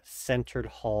centered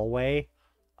hallway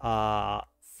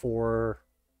for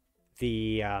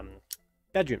the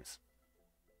bedrooms.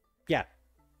 Yeah.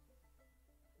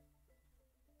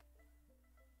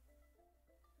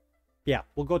 Yeah,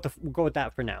 we'll go with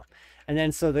that for now. And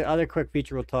then so the other quick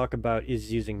feature we'll talk about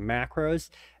is using macros.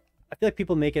 I feel like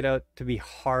people make it out to be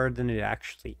harder than it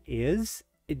actually is.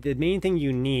 The main thing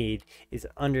you need is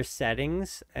under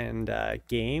settings and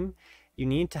game, you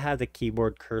need to have the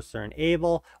keyboard cursor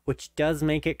enabled, which does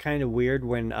make it kind of weird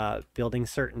when building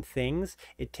certain things.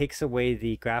 It takes away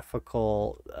the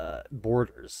graphical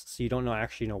borders, so you don't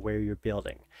actually know where you're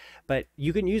building. But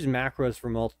you can use macros for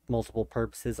multiple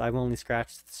purposes. I've only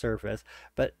scratched the surface,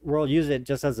 but we'll use it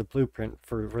just as a blueprint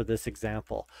for this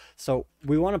example. So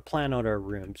we want to plan out our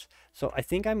rooms. So I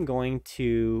think I'm going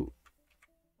to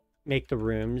make the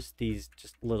rooms these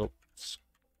just little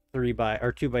 2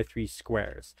 by 3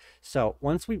 squares. So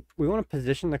once we want to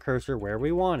position the cursor where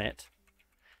we want it,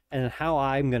 and how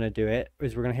I'm going to do it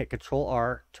is we're going to hit Control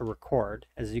R to record.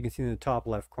 As you can see in the top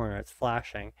left corner, it's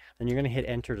flashing. Then you're going to hit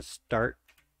Enter to start,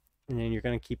 and then you're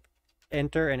going to keep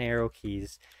enter and arrow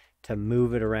keys to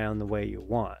move it around the way you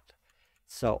want.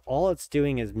 So all it's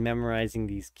doing is memorizing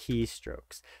these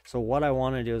keystrokes. So what I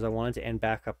want to do is I want it to end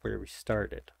back up where we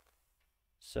started.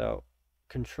 So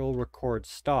control record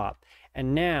stop.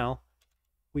 And now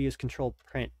we use control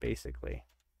print basically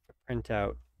to print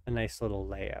out a nice little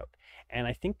layout. And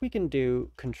I think we can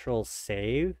do control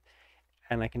save,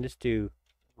 and I can just do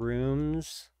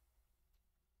rooms.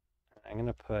 I'm going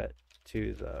to put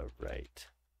to the right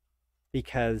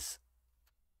because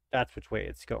that's which way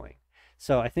it's going.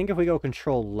 So I think if we go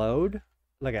control load,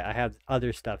 look, I have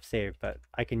other stuff saved, but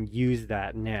I can use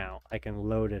that now. I can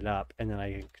load it up and then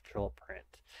I can control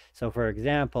print. So for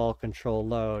example, control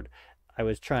load, I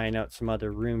was trying out some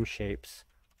other room shapes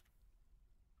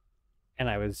and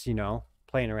I was,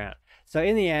 playing around. So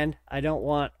in the end, I don't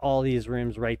want all these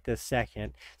rooms right this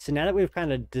second. So now that we've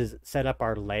kind of set up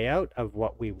our layout of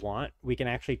what we want, we can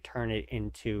actually turn it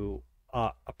into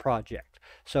a project.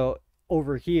 So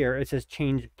over here, it says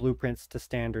change blueprints to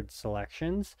standard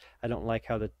selections. I don't like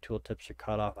how the tooltips are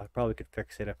cut off. I probably could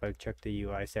fix it if I checked the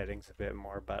UI settings a bit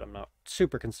more, but I'm not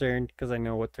super concerned because I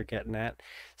know what they're getting at.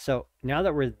 So now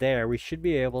that we're there, we should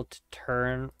be able to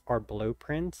turn our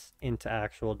blueprints into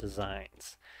actual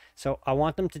designs. So I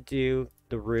want them to do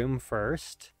the room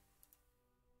first,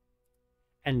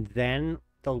 and then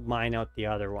they'll mine out the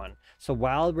other one. So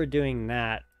while we're doing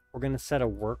that, we're going to set a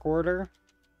work order.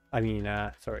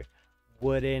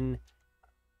 Wooden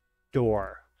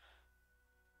door.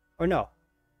 Or no,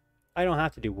 I don't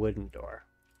have to do wooden door.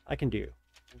 I can do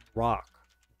rock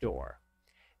door.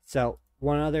 So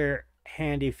one other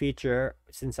handy feature,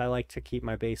 since I like to keep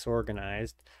my base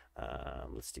organized,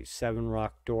 let's do 7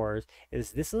 rock doors,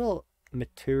 is this little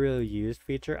material used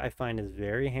feature I find is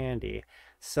very handy.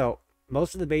 So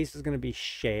most of the base is going to be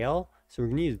shale, so we're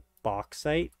going to use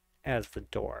bauxite as the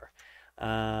door.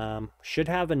 Should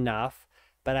have enough.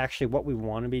 But actually what we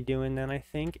want to be doing then, I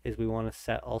think, is we want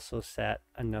to also set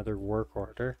another work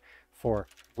order for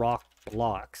rock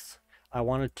blocks. I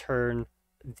want to turn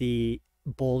the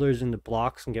boulders into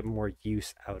blocks and get more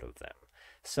use out of them.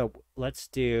 So let's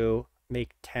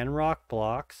make 10 rock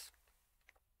blocks.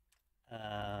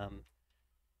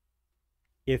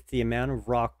 If the amount of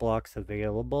rock blocks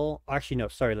available, actually no,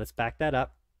 sorry, let's back that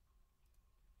up.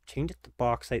 Change it to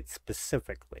bauxite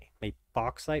specifically. Make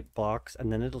bauxite blocks,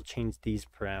 and then it'll change these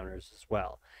parameters as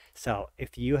well. So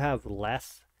if you have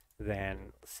less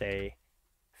than, say,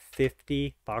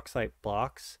 50 bauxite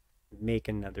blocks, make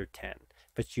another 10.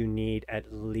 But you need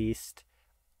at least,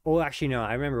 oh, actually, no,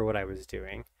 I remember what I was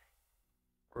doing.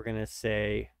 We're going to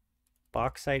say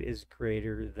bauxite is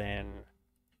greater than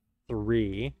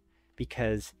 3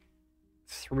 because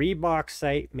 3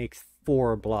 bauxite makes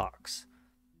 4 blocks.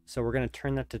 So we're going to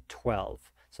turn that to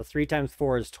 12. So 3 times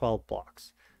 4 is 12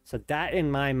 blocks. So that, in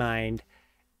my mind,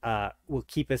 will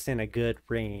keep us in a good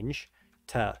range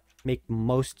to make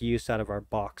most use out of our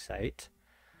bauxite.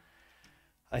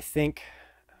 I think,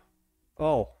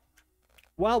 well,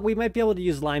 we might be able to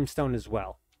use limestone as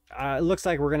well. It looks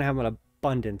like we're going to have an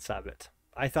abundance of it.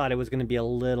 I thought it was going to be a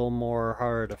little more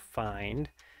hard to find,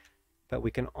 but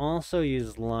we can also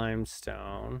use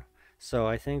limestone. So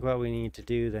I think what we need to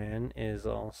do then is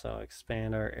also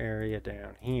expand our area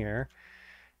down here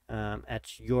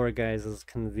at your guys'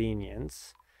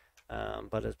 convenience.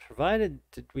 But as provided,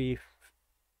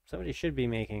 somebody should be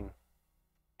making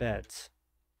beds.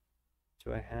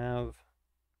 Do I have,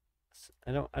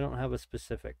 I don't have a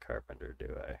specific carpenter,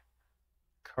 do I?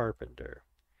 Carpenter.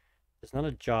 There's not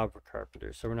a job for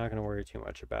carpenter, so we're not going to worry too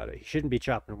much about it. He shouldn't be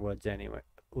chopping wood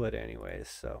anyways,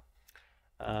 so.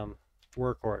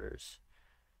 Work orders.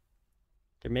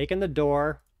 They're making the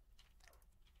door.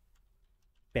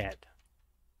 Bed.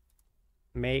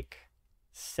 Make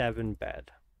 7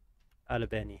 bed out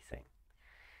of anything.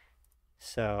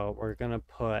 So we're gonna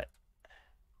put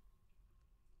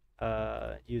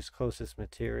use closest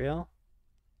material.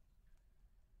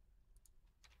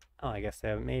 Oh, I guess they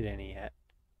haven't made any yet.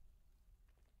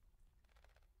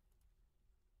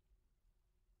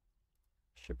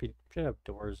 Should have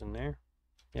doors in there.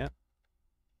 Yep.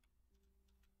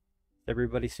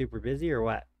 Everybody super busy or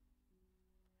what?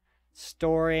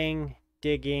 Storing,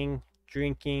 digging,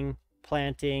 drinking,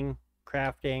 planting,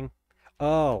 crafting.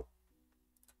 Oh,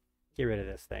 get rid of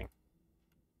this thing.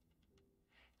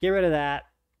 Get rid of that.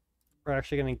 We're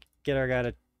actually going to get our guy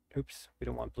to, oops, we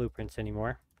don't want blueprints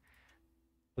anymore.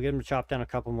 We'll get him to chop down a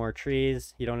couple more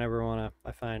trees. You don't ever want to,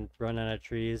 I find, run out of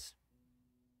trees.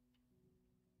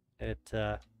 It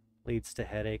leads to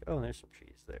headache. Oh, there's some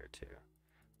trees there too.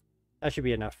 That should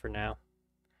be enough for now.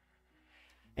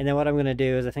 And then what I'm going to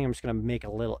do is I think I'm just going to make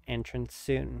a little entrance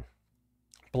soon.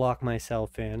 Block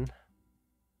myself in.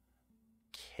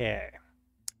 Okay.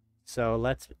 So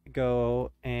let's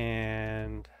go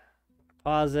and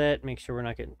pause it. Make sure we're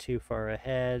not getting too far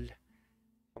ahead.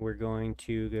 We're going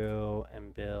to go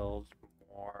and build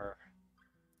more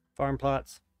farm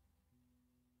plots.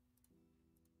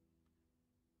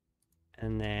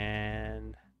 And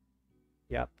then,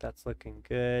 yep, that's looking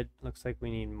good. Looks like we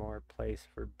need more place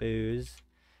for booze.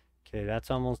 Okay,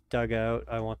 that's almost dug out.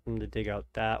 I want them to dig out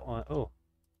that one. Oh,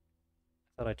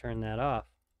 I thought I turned that off.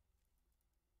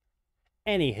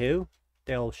 Anywho,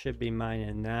 they should be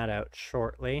mining that out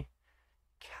shortly.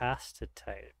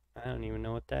 Castitite. I don't even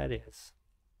know what that is.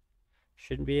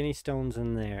 Shouldn't be any stones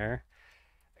in there.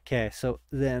 Okay, so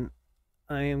then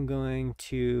I am going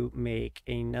to make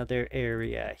another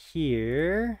area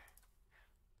here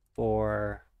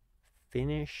for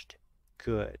finished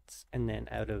goods. And then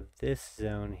out of this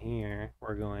zone here,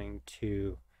 we're going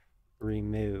to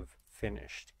remove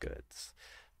finished goods.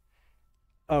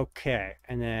 Okay,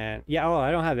 and then, yeah, oh, I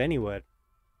don't have any wood.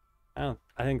 I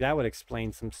think that would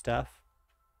explain some stuff.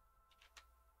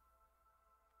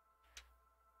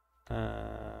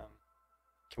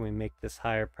 Can we make this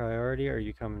higher priority, or are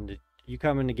you coming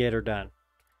to get her done?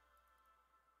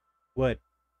 Wood.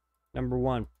 Number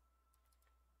 1.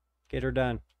 Get her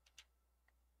done.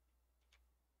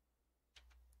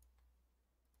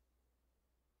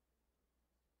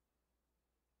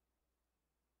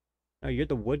 Oh, you're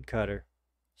the woodcutter.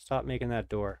 Stop making that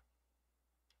door.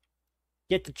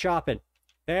 Get to chopping.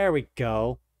 There we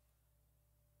go.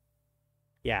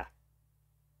 Yeah.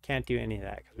 Can't do any of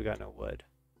that because we got no wood.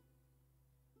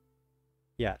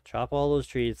 Yeah, chop all those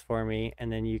trees for me,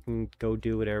 and then you can go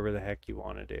do whatever the heck you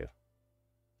want to do.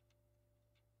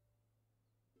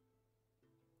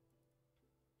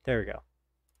 There we go.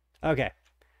 Okay.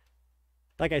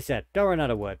 Like I said, don't run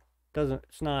out of wood.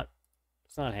 It's not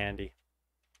handy.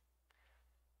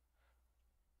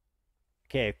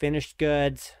 Okay, finished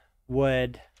goods,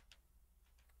 wood,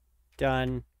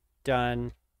 done.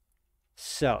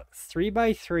 So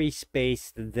 3x3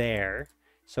 space there.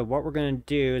 So what we're going to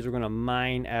do is we're going to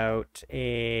mine out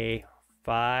a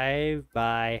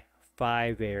 5x5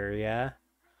 area.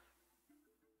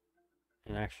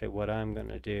 And actually what I'm going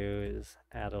to do is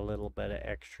add a little bit of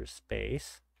extra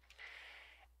space.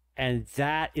 And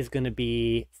that is going to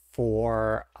be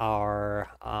for our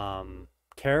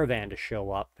caravan to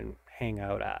show up and hang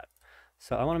out at.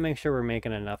 So I want to make sure we're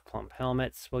making enough plump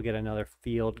helmets. We'll get another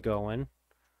field going.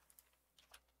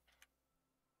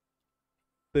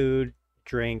 Food,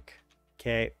 drink,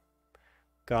 okay,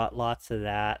 got lots of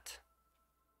that.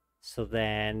 So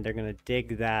then they're gonna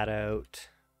dig that out.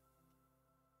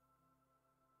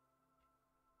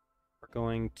 We're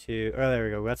going to, oh, there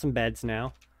we go, we got some beds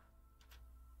now.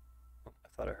 Oh, I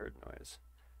thought I heard noise.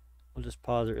 We'll just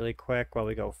pause it really quick while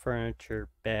we go furniture,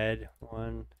 bed,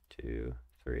 1, 2,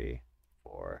 3,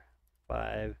 4,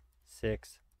 5,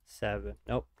 6, 7.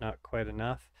 Nope, not quite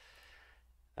enough.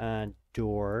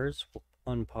 Doors, we'll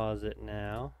unpause it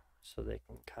now so they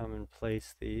can come and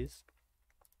place these.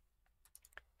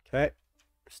 Okay,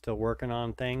 still working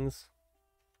on things.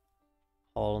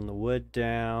 Hauling the wood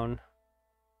down.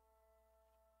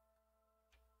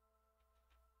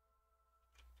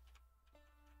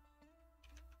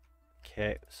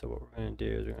 Okay, so what we're going to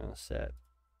do is we're going to set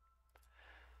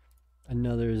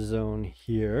another zone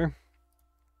here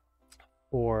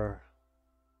for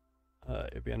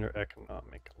it'd be under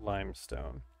economic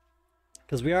limestone,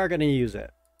 because we are going to use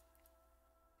it.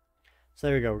 So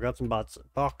there we go, we got some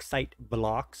bauxite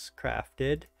blocks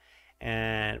crafted,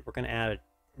 and we're going to add a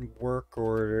work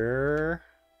order.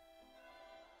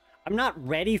 I'm not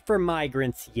ready for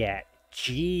migrants yet,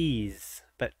 jeez,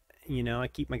 but you know, I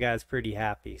keep my guys pretty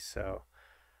happy, so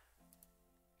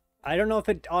I don't know if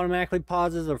it automatically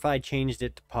pauses or if I changed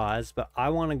it to pause, but I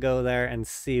want to go there and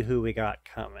see who we got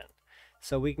coming.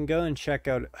 So we can go and check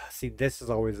out, see, this is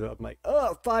always, I'm like,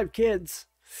 oh, 5 kids.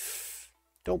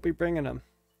 Don't be bringing them.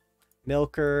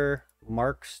 Milker,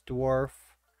 Mark's Dwarf.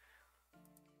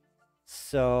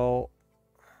 So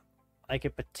I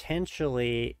could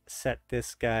potentially set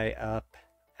this guy up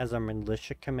as our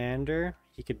militia commander.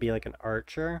 He could be like an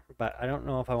archer, but I don't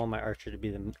know if I want my archer to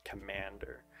be the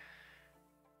commander.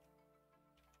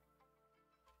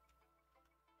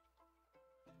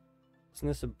 Isn't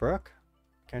this a brook?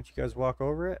 Can't you guys walk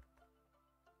over it?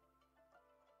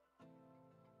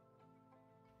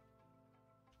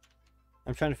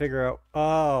 I'm trying to figure out.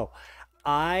 Oh,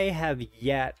 I have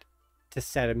yet to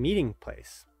set a meeting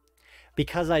place.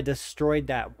 Because I destroyed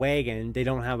that wagon, they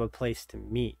don't have a place to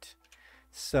meet.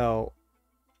 So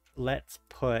let's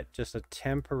put just a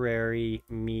temporary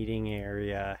meeting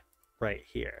area right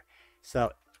here.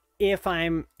 So if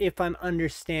I'm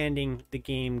understanding the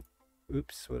game.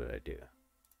 Oops, what did I do?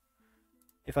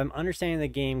 If I'm understanding the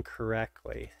game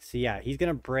correctly. So yeah, he's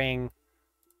gonna bring.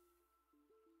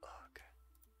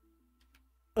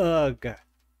 Ugh. Ugh.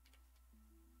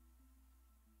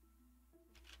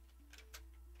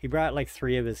 He brought like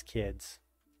 3 of his kids.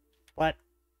 What?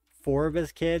 4 of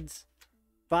his kids?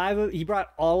 5 of, he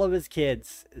brought all of his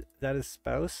kids. Is that his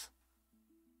spouse?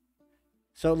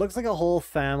 So it looks like a whole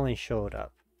family showed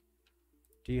up.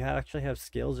 Do you actually have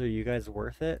skills? Are you guys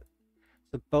worth it?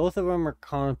 So both of them are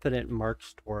confident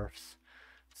march dwarfs.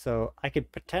 So I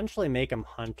could potentially make them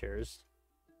hunters.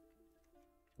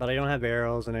 But I don't have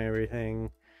arrows and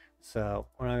everything. So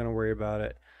we're not going to worry about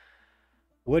it.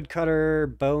 Woodcutter,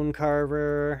 bone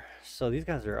carver. So these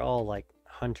guys are all like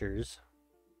hunters.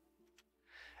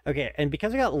 Okay, and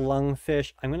because I got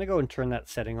lungfish, I'm going to go and turn that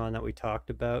setting on that we talked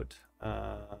about.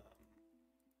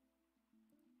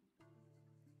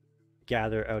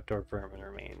 Gather outdoor vermin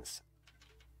remains.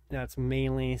 That's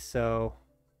mainly so.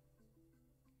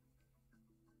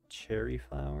 Cherry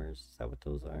flowers? Is that what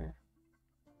those are?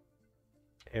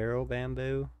 Arrow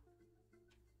bamboo?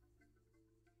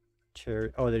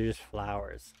 Cherry. Oh, they're just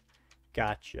flowers.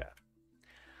 Gotcha.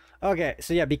 Okay,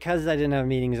 so yeah, because I didn't have a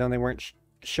meeting zone, they weren't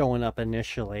showing up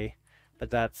initially,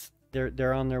 but that's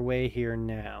they're on their way here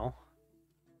now.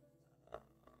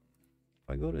 If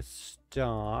I go to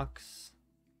stocks,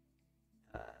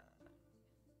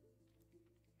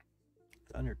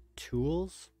 under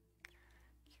tools,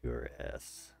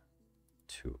 QRS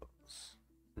tools.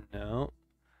 No.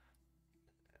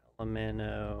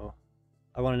 Elemento.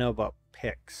 I want to know about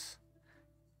picks,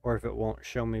 or if it won't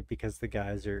show me because the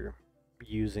guys are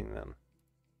using them.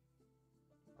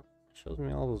 It shows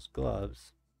me all those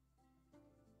gloves.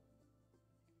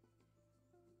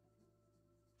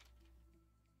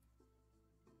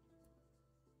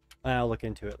 I'll look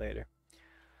into it later.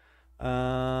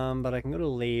 But I can go to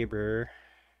labor.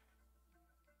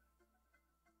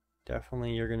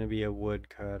 Definitely you're going to be a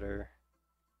woodcutter.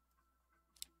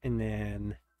 And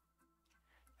then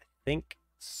I think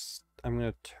I'm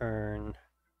going to turn...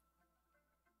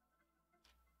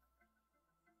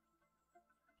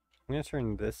 I'm going to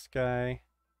turn this guy...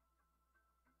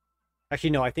 Actually,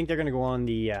 no, I think they're going to go on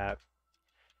the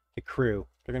crew.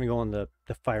 They're going to go on the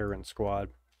firing squad.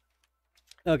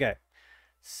 Okay,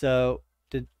 so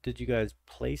did you guys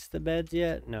place the beds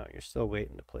yet? No, you're still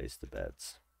waiting to place the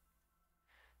beds.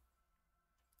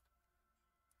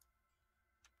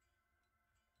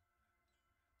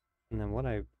 And then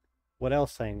what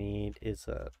else I need is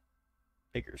a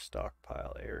bigger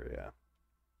stockpile area.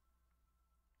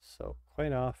 So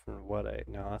quite often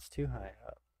no, that's too high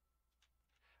up.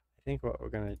 I think what we're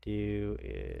gonna do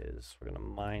is we're gonna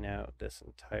mine out this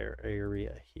entire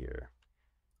area here,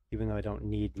 even though I don't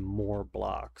need more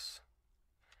blocks.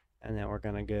 And then we're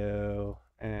gonna go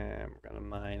and we're gonna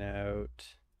mine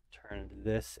out, turn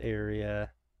this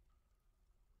area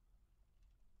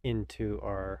into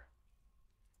our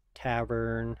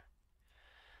tavern.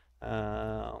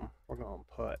 We're gonna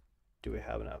put, do we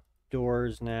have enough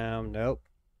doors now? Nope.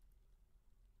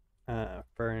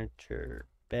 Furniture,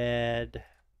 bed.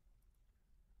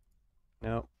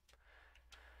 Nope.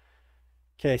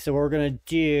 Okay, so what we're gonna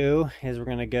do is we're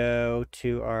gonna go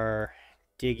to our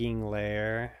digging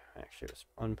lair. Actually, let's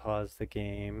unpause the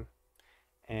game.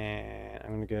 And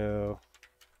I'm gonna go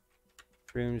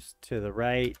rooms to the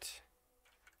right.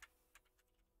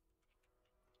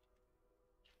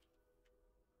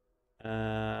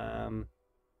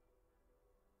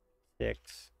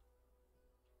 Six.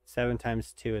 7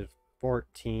 times 2 is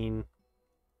 14.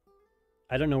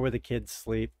 I don't know where the kids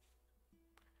sleep.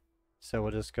 So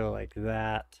we'll just go like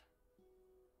that.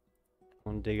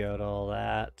 We'll dig out all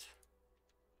that.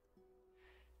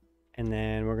 And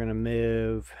then we're gonna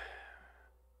move.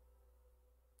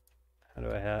 What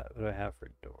do I have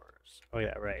for doors? Oh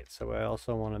yeah, right. So I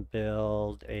also want to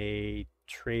build a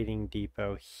trading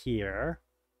depot here.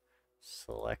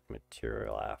 Select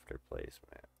material after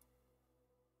placement.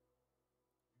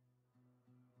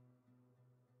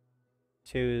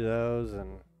 2 of those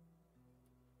and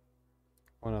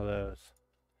 1 of those.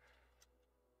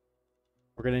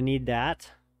 We're gonna need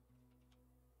that.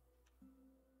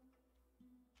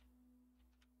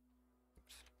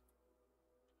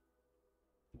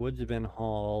 Wood's have been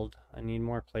hauled. I need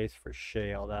more place for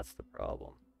shale. That's the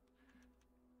problem.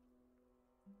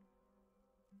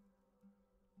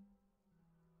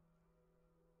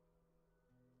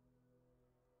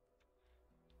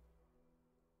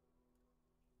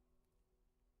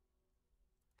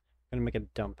 I'm gonna make a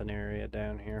dumping area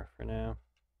down here for now.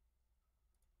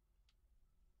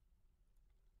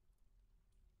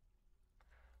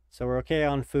 So we're okay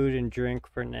on food and drink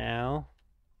for now.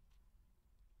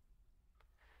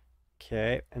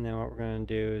 Okay, and then what we're going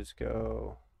to do is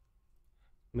go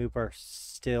move our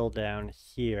still down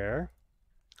here.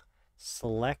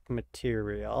 Select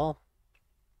material.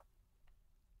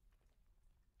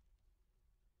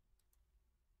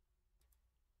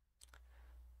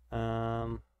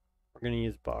 We're going to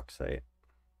use bauxite.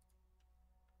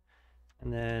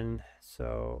 And then,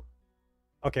 so,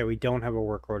 okay, we don't have a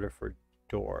work order for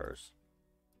doors.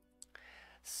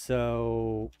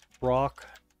 So, rock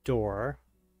door.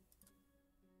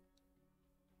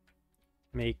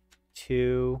 Make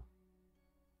 2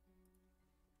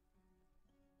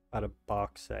 out of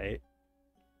bauxite.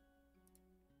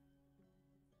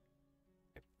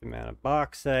 If the amount of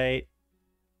bauxite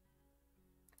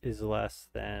is less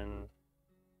than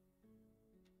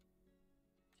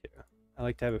 2. I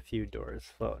like to have a few doors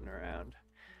floating around.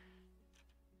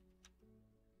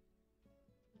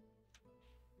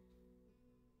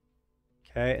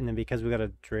 Okay, and then because we got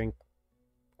a drink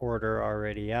order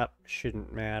already up,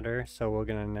 shouldn't matter. So we're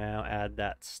gonna now add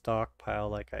that stockpile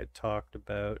like I talked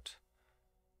about.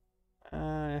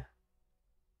 Yeah,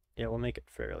 we'll make it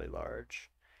fairly large.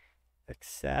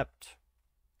 Accept.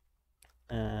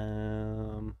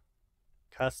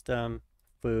 Custom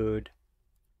food.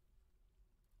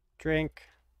 Drink.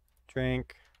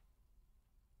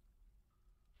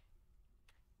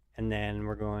 And then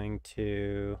we're going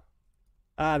to...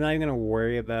 I'm not even going to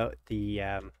worry about the...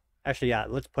 actually, yeah,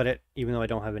 let's put it, even though I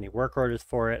don't have any work orders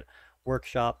for it,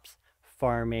 workshops,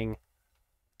 farming,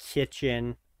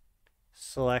 kitchen,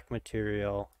 select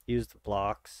material, use the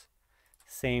blocks,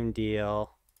 same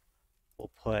deal.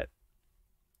 We'll put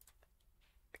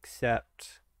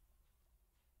accept,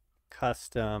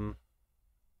 custom.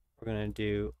 We're going to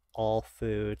do all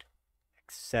food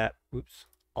except,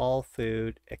 all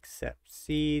food except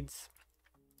seeds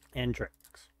and drinks.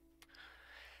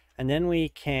 And then we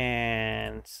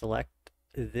can select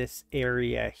this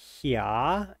area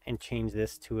here and change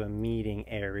this to a meeting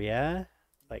area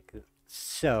like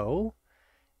so.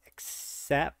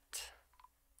 Accept.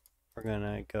 We're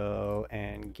gonna go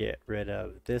and get rid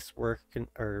of this work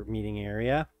or meeting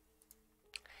area.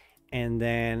 And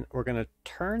then we're gonna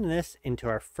turn this into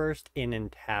our first inn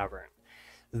and tavern.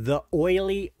 The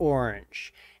Oily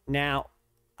Orange. Now,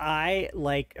 I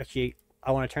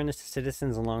want to turn this to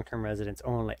citizens and long-term residents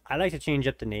only. I like to change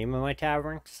up the name of my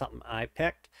tavern to something I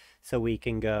picked so we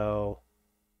can go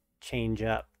change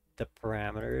up the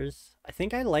parameters. I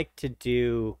think I like to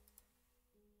do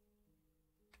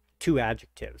 2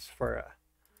 adjectives for a...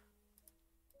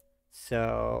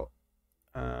 So,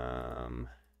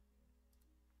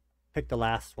 pick the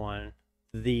last one.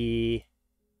 The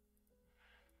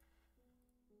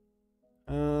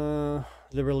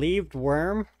relieved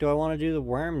worm. Do I want to do the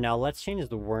worm? No, let's change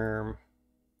the worm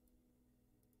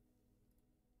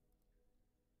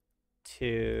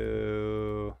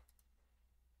to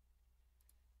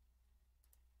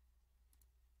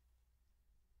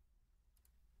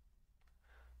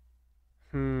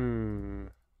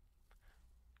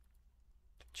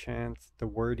chance the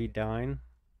wordy dine.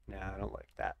 No, I don't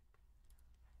like that.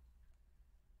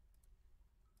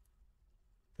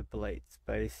 The blight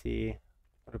spicy.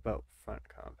 What about front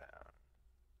compound?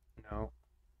 No.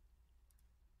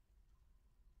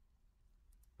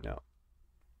 No.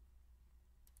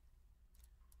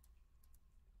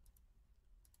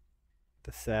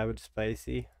 The savage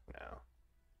spicy? No.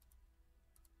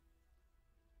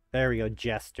 There we go,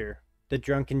 jester. The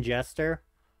drunken jester?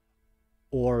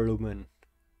 Or lumen.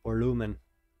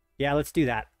 Yeah, let's do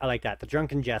that. I like that. The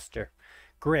drunken jester.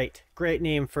 Great. Great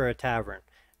name for a tavern.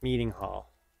 Meeting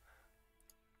hall.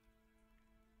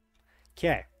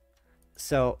 Okay.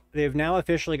 So they've now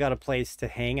officially got a place to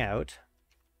hang out.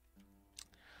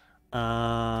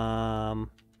 So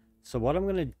what I'm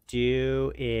gonna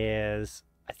do is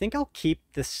I think I'll keep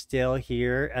the still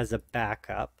here as a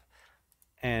backup,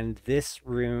 and this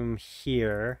room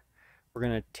here we're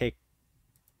gonna take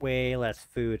way less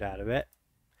food out of it.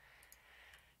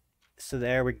 So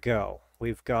there we go.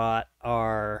 We've got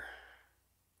our...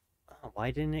 Oh, why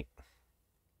didn't it...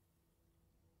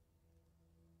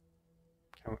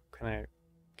 Can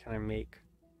I make...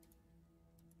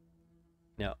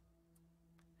 No.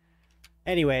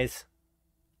 Anyways,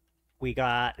 we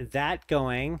got that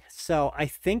going. So I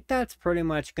think that's pretty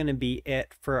much going to be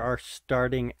it for our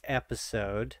starting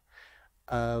episode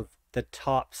of the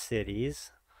top cities.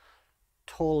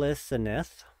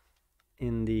 Tolisinith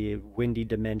in the windy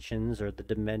dimensions, or the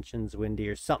dimensions windy,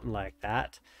 or something like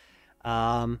that.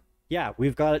 Yeah,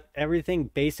 we've got everything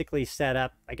basically set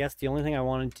up. I guess the only thing I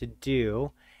wanted to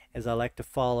do is I like to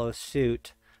follow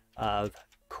suit of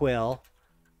quill,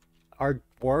 our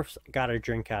dwarfs gotta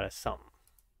drink out of something.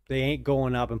 They ain't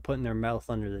going up and putting their mouth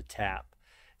under the tap.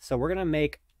 So we're gonna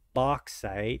make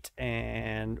bauxite,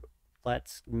 and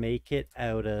let's make it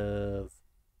out of,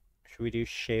 should we do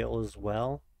shale as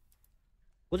well?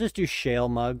 We'll just do shale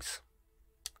mugs,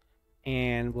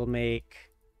 and we'll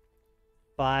make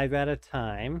 5 at a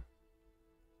time.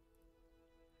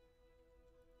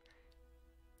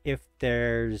 If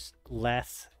there's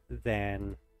less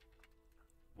than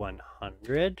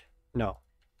 100, no,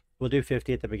 we'll do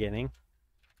 50 at the beginning.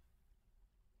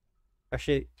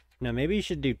 Actually, no, maybe you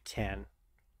should do 10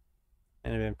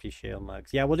 and of empty shale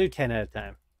mugs. Yeah, we'll do 10 at a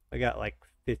time. I got like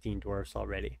 15 dwarfs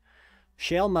already.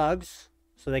 Shale mugs,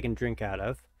 so they can drink out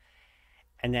of.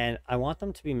 And then I want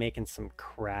them to be making some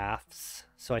crafts.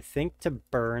 So I think to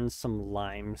burn some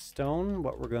limestone,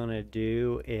 what we're going to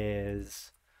do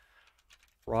is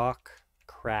rock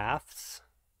crafts.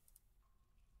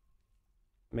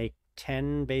 Make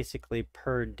 10 basically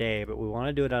per day, but we want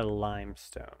to do it out of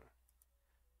limestone.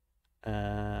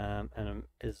 And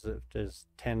there's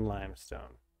 10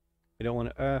 limestone. We don't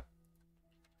want to,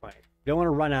 wait, we don't want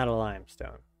to run out of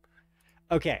limestone.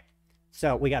 Okay.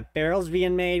 So we got barrels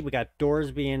being made, we got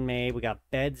doors being made, we got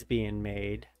beds being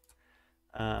made,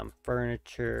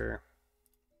 furniture.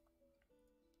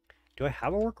 Do I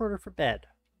have a work order for bed?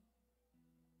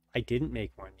 I didn't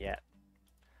make one yet.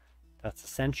 That's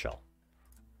essential.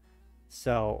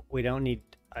 So we don't need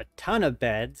a ton of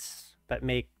beds, but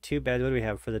make 2 beds. What do we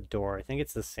have for the door? I think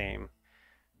it's the same.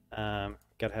 Gotta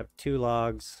have 2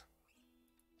 logs,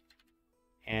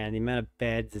 and the amount of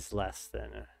beds is less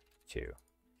than 2.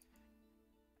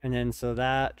 And then so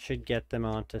that should get them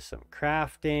onto some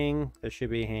crafting. They should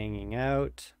be hanging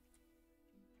out.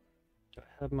 Do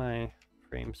I have my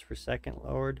frames per second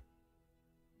lowered?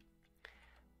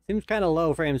 Seems kind of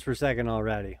low frames per second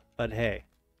already, but hey.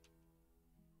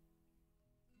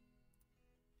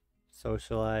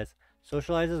 Socialize.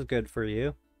 Socialize is good for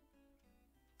you.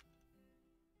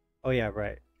 Oh yeah,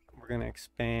 right. We're gonna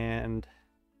expand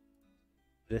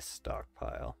this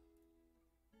stockpile.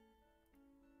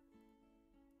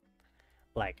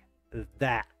 Like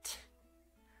that.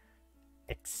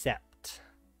 Except.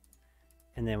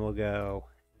 And then we'll go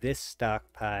this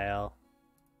stockpile.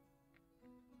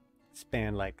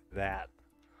 Expand like that.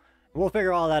 We'll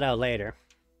figure all that out later.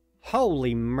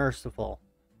 Holy merciful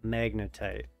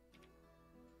magnetite.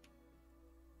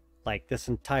 Like this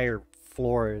entire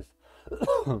floor is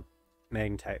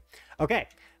magnetite. Okay,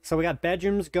 so we got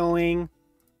bedrooms going.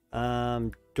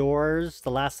 Doors.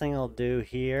 The last thing I'll do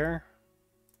here,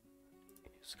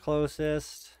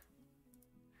 closest,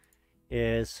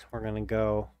 is we're gonna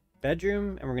go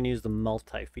bedroom, and we're gonna use the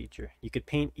multi feature. You could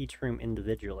paint each room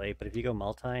individually, but if you go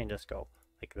multi and just go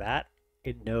like that,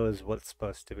 it knows what's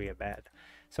supposed to be a bed.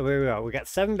 So here we go. We got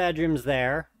 7 bedrooms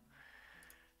there.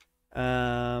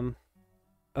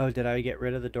 Oh, did I get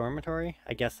rid of the dormitory?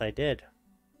 I guess I did.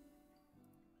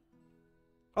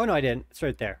 Oh no, I didn't. It's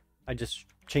right there. I just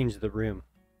changed the room.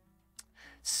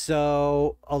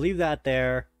 So I'll leave that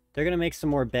there. They're gonna make some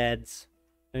more beds.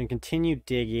 They're gonna continue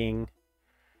digging.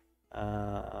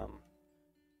 Yeah,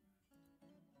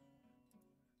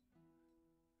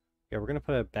 we're gonna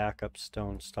put a backup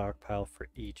stone stockpile for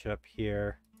each up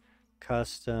here.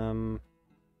 Custom,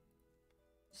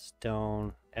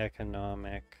 stone,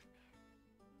 economic,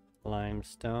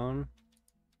 limestone.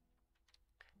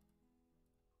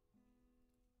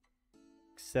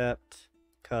 Accept,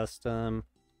 custom,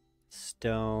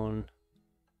 stone,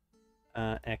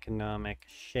 economic,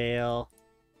 shale.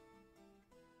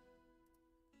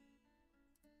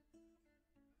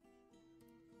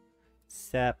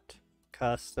 Accept,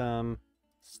 custom,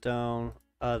 stone,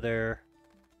 other,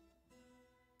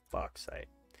 bauxite.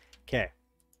 Okay.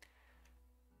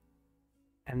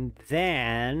 And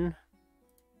then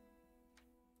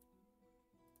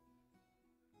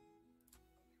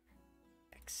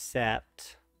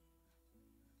accept,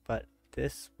 but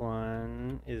this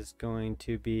one is going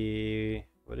to be,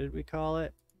 what did we call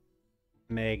it?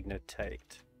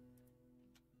 Magnetite.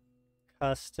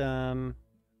 Custom,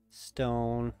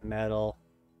 stone, metal,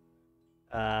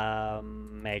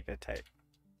 magnetite.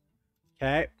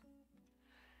 Okay.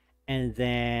 And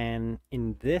then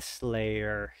in this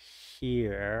layer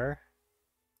here,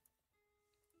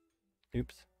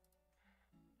 oops,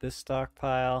 this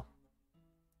stockpile,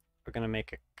 we're going to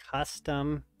make a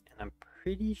custom, and I'm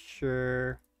pretty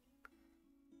sure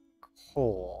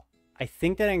coal. I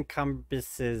think that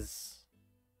encompasses,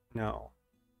 no.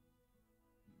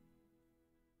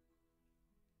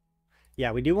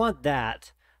 Yeah, we do want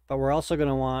that, but we're also going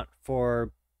to want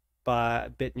for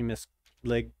bituminous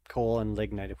coal and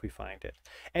lignite if we find it.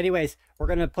 Anyways, we're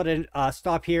gonna put a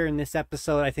stop here in this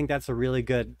episode. I think that's a really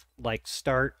good like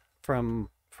start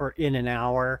for in an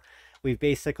hour. We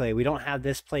don't have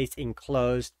this place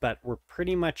enclosed, but we're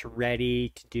pretty much ready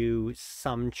to do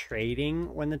some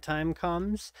trading when the time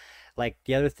comes. Like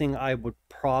the other thing I would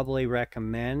probably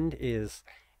recommend is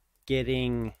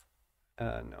getting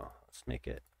no, let's make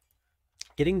it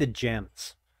getting the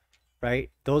gems, right?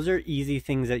 Those are easy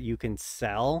things that you can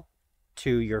sell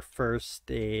to your first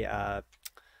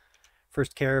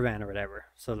caravan or whatever.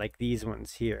 So like these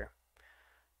ones here,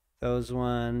 those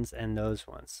ones and those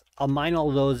ones. I'll mine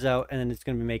all those out, and then it's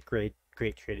going to make great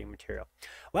trading material.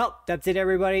 Well, that's it,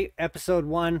 everybody. Episode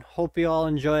 1. Hope you all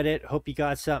enjoyed it. Hope you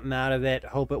got something out of it.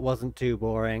 Hope it wasn't too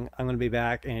boring. I'm going to be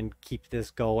back and keep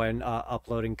this going,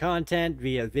 uploading content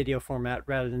via video format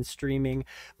rather than streaming,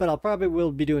 but I'll probably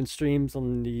will be doing streams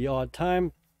on the odd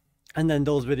time, and then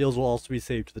those videos will also be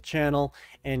saved to the channel,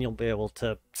 and you'll be able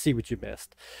to see what you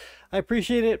missed. I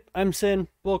appreciate it. I'm Sin.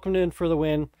 Welcome to In for the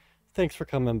Win. Thanks for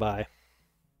coming by.